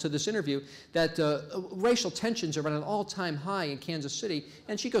preamble to this interview that racial tensions are at an all-time high in Kansas City,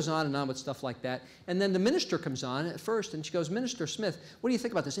 and she goes on and on with stuff like that. And then the minister comes on at first, and she goes, Minister Smith, what do you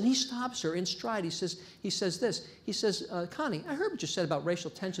think about this? And he stops her in stride. He says this. He says, Connie, I heard what you said about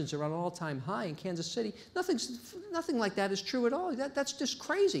racial tensions are at an all-time high in Kansas City. Nothing like that is true at all. That's just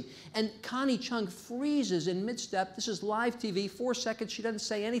crazy. And Connie Chung freezes in mid-step. This is live TV, 4 seconds. She doesn't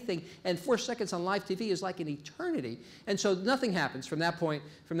say anything, and 4 seconds on live TV is like an eternity. And so nothing happens from that point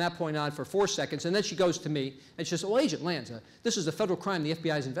on for 4 seconds. And then she goes to me and she says, well, Agent Lanza, this is a federal crime the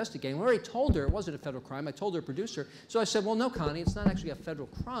FBI is investigating. I already told her it wasn't a federal crime. I told her producer. So I said, well, no, Connie, it's not actually a federal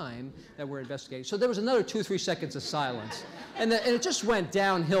crime that we're investigating. So there was another 2-3 seconds of silence. And it just went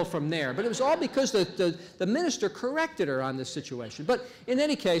downhill from there. But it was all because the minister corrected her on this situation. But in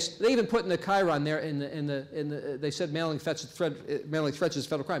any case, they even put in the chyron there they said mailing threats is a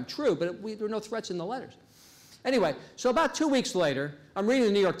federal crime. True, but there were no threats in the letters. Anyway, so about 2 weeks later, I'm reading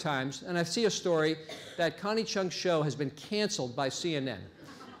the New York Times, and I see a story that Connie Chung's show has been canceled by CNN.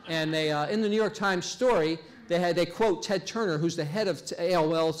 And they, in the New York Times story, they quote Ted Turner, who's the head of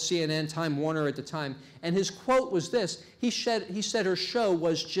AOL, CNN, Time Warner at the time, and his quote was this. He said her show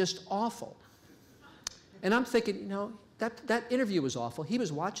was just awful. And I'm thinking, you know, that interview was awful. He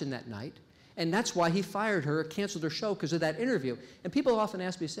was watching that night. And that's why he fired her, canceled her show because of that interview. And people often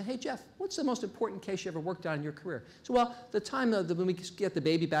ask me, say, hey, Jeff, what's the most important case you ever worked on in your career? So, well, the time when we get the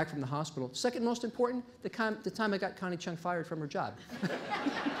baby back from the hospital. Second most important, the time I got Connie Chung fired from her job.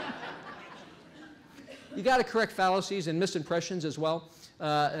 You got to correct fallacies and misimpressions as well.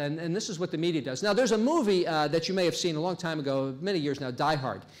 And this is what the media does. Now, there's a movie that you may have seen a long time ago, many years now, Die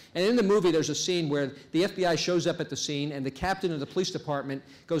Hard. And in the movie, there's a scene where the FBI shows up at the scene, and the captain of the police department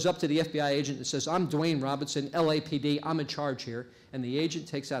goes up to the FBI agent and says, I'm Dwayne Robinson, LAPD, I'm in charge here. And the agent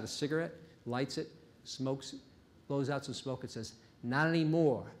takes out a cigarette, lights it, smokes it, blows out some smoke, and says, not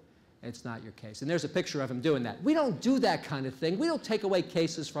anymore. It's not your case. And there's a picture of him doing that. We don't do that kind of thing. We don't take away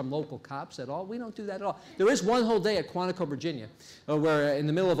cases from local cops at all. We don't do that at all. There is one whole day at Quantico, Virginia, where in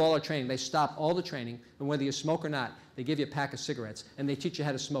the middle of all our training, they stop all the training, and whether you smoke or not, they give you a pack of cigarettes, and they teach you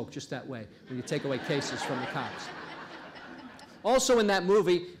how to smoke just that way when you take away cases from the cops. Also in that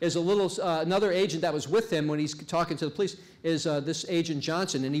movie is another agent that was with him when he's talking to the police is this Agent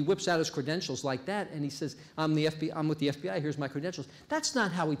Johnson, and he whips out his credentials like that, and he says, I'm with the FBI, here's my credentials. That's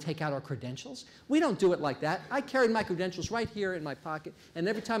not how we take out our credentials. We don't do it like that. I carried my credentials right here in my pocket, and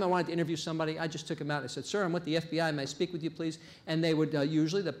every time I wanted to interview somebody, I just took them out. I said, sir, I'm with the FBI, may I speak with you, please? And they would,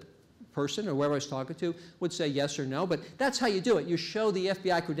 usually the person or whoever I was talking to would say yes or no, but that's how you do it. You show the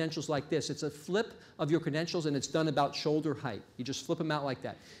FBI credentials like this. It's a flip of your credentials, and it's done about shoulder height. You just flip them out like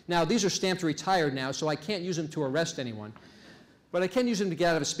that. Now, these are stamped retired now, so I can't use them to arrest anyone, but I can use them to get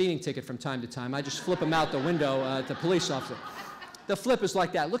out of a speeding ticket from time to time. I just flip them out the window at the police officer. The flip is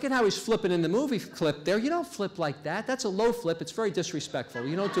like that. Look at how he's flipping in the movie clip there. You don't flip like that. That's a low flip. It's very disrespectful.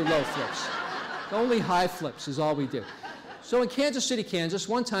 You don't do low flips. Only high flips is all we do. So in Kansas City, Kansas,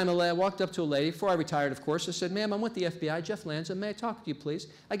 one time I walked up to a lady, before I retired, of course. I said, ma'am, I'm with the FBI, Jeff Lanza. May I talk to you, please?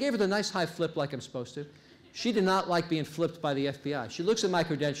 I gave her the nice high flip like I'm supposed to. She did not like being flipped by the FBI. She looks at my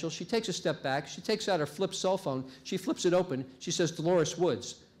credentials. She takes a step back. She takes out her flip cell phone. She flips it open. She says, Dolores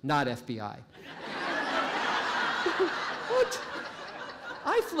Woods, not FBI. What?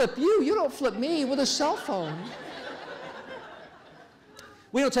 I flip you. You don't flip me with a cell phone.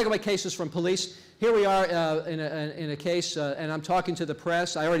 We don't take away cases from police. Here we are in a case, and I'm talking to the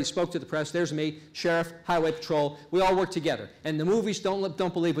press. I already spoke to the press. There's me, sheriff, highway patrol. We all work together. And the movies, don't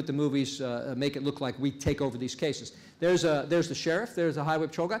believe what the movies make it look like we take over these cases. There's the sheriff, there's the highway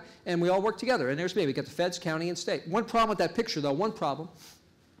patrol guy, and we all work together. And there's me. We got the feds, county, and state. One problem with that picture, though, one problem,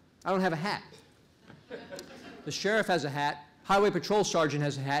 I don't have a hat. The sheriff has a hat. Highway patrol sergeant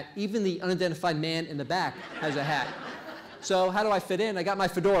has a hat. Even the unidentified man in the back has a hat. So how do I fit in? I got my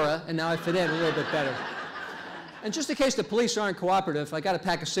fedora, and now I fit in a little bit better. And just in case the police aren't cooperative, I got a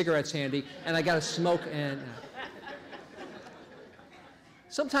pack of cigarettes handy, and I got to smoke. And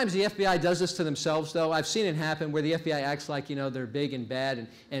sometimes the FBI does this to themselves, though. I've seen it happen where the FBI acts like, you know, they're big and bad.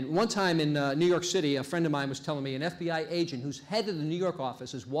 And one time in New York City, a friend of mine was telling me an FBI agent who's head of the New York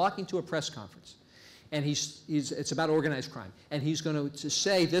office is walking to a press conference. And it's about organized crime. And he's going to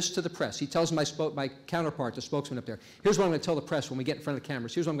say this to the press. He tells my counterpart, the spokesman up there, here's what I'm going to tell the press when we get in front of the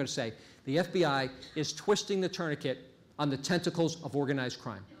cameras. Here's what I'm going to say. The FBI is twisting the tourniquet on the tentacles of organized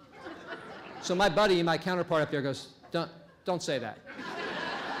crime. So my buddy, my counterpart up there goes, don't say that.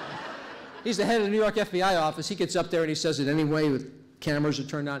 He's the head of the New York FBI office. He gets up there and he says it anyway with cameras are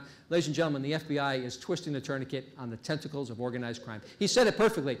turned on. Ladies and gentlemen, the FBI is twisting the tourniquet on the tentacles of organized crime. He said it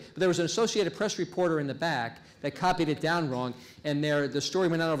perfectly, but there was an Associated Press reporter in the back that copied it down wrong, and the story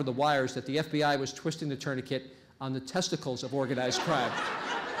went out over the wires that the FBI was twisting the tourniquet on the testicles of organized crime.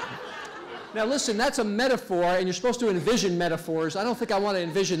 Now listen, that's a metaphor, and you're supposed to envision metaphors. I don't think I want to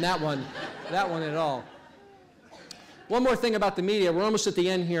envision that one at all. One more thing about the media. We're almost at the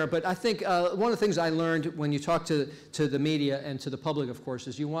end here, but I think one of the things I learned when you talk to the media and to the public, of course,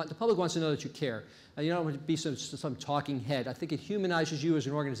 is the public wants to know that you care. You don't want to be some talking head. I think it humanizes you as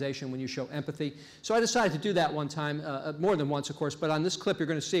an organization when you show empathy. So I decided to do that one time, more than once, of course, but on this clip you're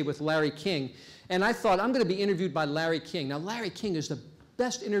going to see with Larry King. And I thought, I'm going to be interviewed by Larry King. Now, Larry King is the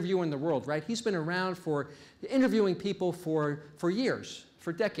best interviewer in the world, right? He's been around for interviewing people for years.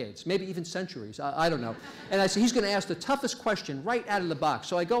 For decades, maybe even centuries, I don't know. And I said, he's going to ask the toughest question right out of the box.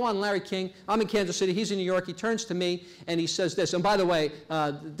 So I go on Larry King. I'm in Kansas City. He's in New York. He turns to me, and he says this. And by the way,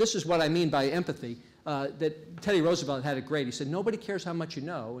 this is what I mean by empathy, that Teddy Roosevelt had it great. He said, nobody cares how much you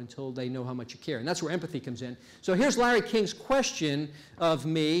know until they know how much you care. And that's where empathy comes in. So here's Larry King's question of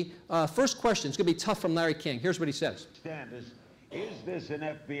me. First question. It's going to be tough from Larry King. Here's what he says. Is this an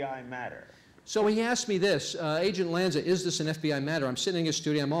FBI matter? So he asked me this, Agent Lanza, is this an FBI matter? I'm sitting in his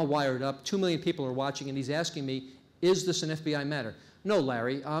studio, I'm all wired up, 2 million people are watching, and he's asking me, is this an FBI matter? No,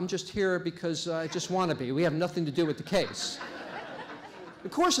 Larry, I'm just here because I just want to be. We have nothing to do with the case. Of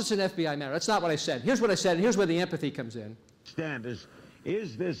course it's an FBI matter. That's not what I said. Here's what I said, and here's where the empathy comes in.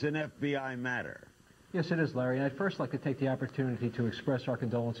 Is this an FBI matter? Yes, it is, Larry. And I'd first like to take the opportunity to express our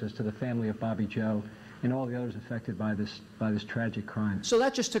condolences to the family of Bobby Joe and all the others affected by this tragic crime. So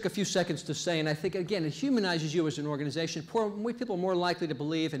that just took a few seconds to say, and I think, again, it humanizes you as an organization. People are more likely to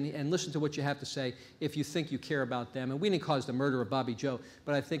believe and listen to what you have to say if you think you care about them. And we didn't cause the murder of Bobby Joe,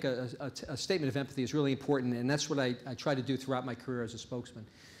 but I think a statement of empathy is really important, and that's what I try to do throughout my career as a spokesman.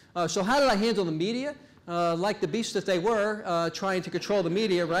 So how did I handle the media? Like the beasts that they were, trying to control the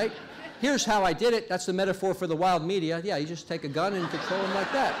media, right? Here's how I did it. That's the metaphor for the wild media. Yeah, you just take a gun and control them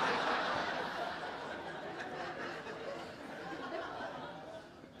like that.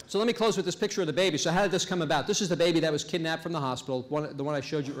 So let me close with this picture of the baby. So how did this come about? This is the baby that was kidnapped from the hospital, the one I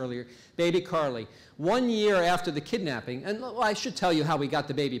showed you earlier, baby Carly. 1 year after the kidnapping, and well, I should tell you how we got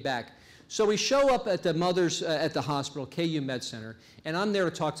the baby back. So we show up at the mother's, at the hospital, KU Med Center, and I'm there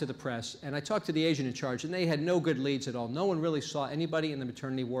to talk to the press. And I talked to the agent in charge, and they had no good leads at all. No one really saw anybody in the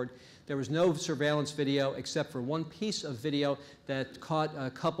maternity ward. There was no surveillance video except for one piece of video that caught a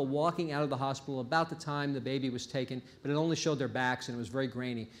couple walking out of the hospital about the time the baby was taken, but it only showed their backs, and it was very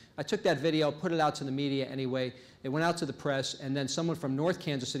grainy. I took that video, put it out to the media anyway. It went out to the press, and then someone from North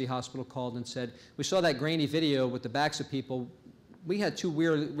Kansas City Hospital called and said, we saw that grainy video with the backs of people. We had two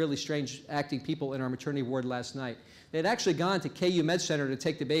weird, really strange acting people in our maternity ward last night. They had actually gone to KU Med Center to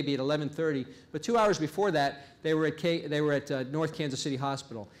take the baby at 11:30, but 2 hours before that, they were at North Kansas City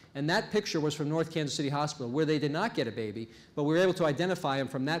Hospital. And that picture was from North Kansas City Hospital, where they did not get a baby, but we were able to identify him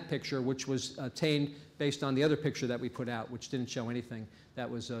from that picture, which was obtained based on the other picture that we put out, which didn't show anything that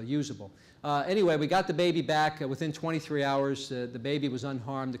was usable. Anyway, we got the baby back within 23 hours. The baby was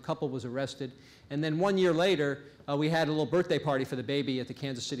unharmed. The couple was arrested. And then 1 year later, we had a little birthday party for the baby at the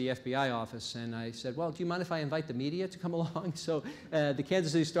Kansas City FBI office. And I said, well, do you mind if I invite the media to come along? So the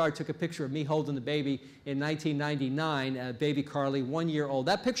Kansas City Star took a picture of me holding the baby in 1999, baby Carly, 1 year old.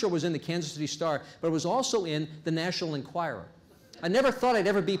 That picture was in the Kansas City Star, but it was also in the National Enquirer. I never thought I'd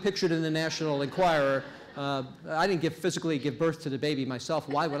ever be pictured in the National Enquirer. I didn't physically give birth to the baby myself.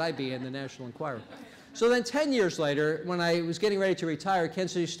 Why would I be in the National Enquirer? So then 10 years later, when I was getting ready to retire,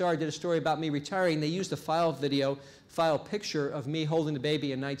 Kansas City Star did a story about me retiring. They used a file picture of me holding the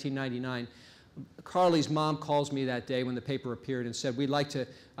baby in 1999. Carly's mom calls me that day when the paper appeared and said,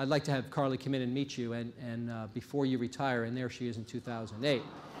 I'd like to have Carly come in and meet you and before you retire, and there she is in 2008.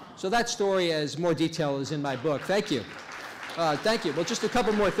 So that story, as more detail, is in my book. Thank you. Thank you. Well, just a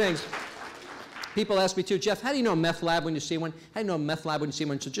couple more things. People ask me too, Jeff, how do you know a meth lab when you see one? How do you know a meth lab when you see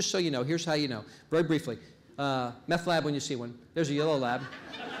one? So just so you know, here's how you know. Very briefly, meth lab when you see one. There's a yellow lab,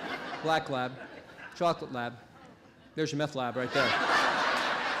 black lab, chocolate lab. There's your meth lab right there.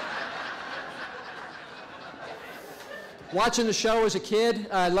 Watching the show as a kid,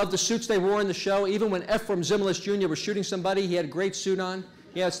 I loved the suits they wore in the show. Even when Ephraim Zimbalist Jr. was shooting somebody, he had a great suit on.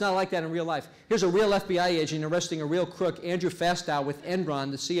 Yeah, it's not like that in real life. Here's a real FBI agent arresting a real crook, Andrew Fastow with Enron,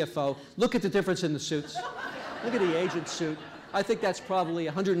 the CFO. Look at the difference in the suits. Look at the agent's suit. I think that's probably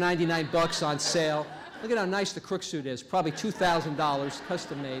 $199 on sale. Look at how nice the crook suit is. Probably $2,000,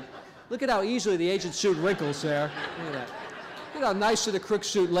 custom made. Look at how easily the agent suit wrinkles there. Look at that. Look at how nicely the crook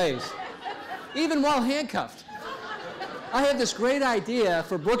suit lays. Even while handcuffed. I have this great idea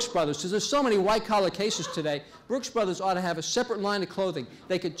for Brooks Brothers, because there's so many white-collar cases today. Brooks Brothers ought to have a separate line of clothing.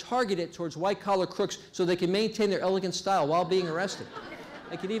 They could target it towards white-collar crooks so they can maintain their elegant style while being arrested.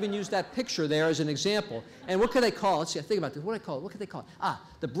 They could even use that picture there as an example. And what could they call it? Let's see, think about this. What do I call it? What could they call it? Ah,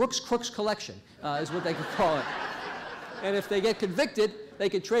 the Brooks Crooks Collection is what they could call it. And if they get convicted, they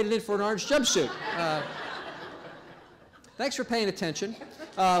could trade it in for an orange jumpsuit. Thanks for paying attention.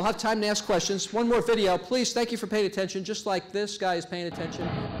 I'll have time to ask questions. One more video. Please, thank you for paying attention, just like this guy is paying attention.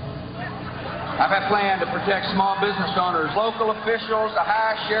 I've had planned to protect small business owners. Local officials, the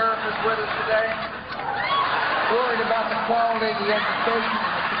high sheriff is with us today. Worried about the quality of the education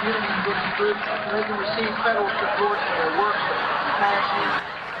and the community engagement groups. They can receive federal support for their work with passion.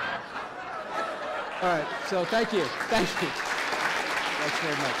 All right, so thank you. Thank you. Thanks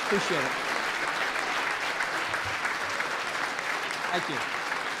very much. Appreciate it. Thank you.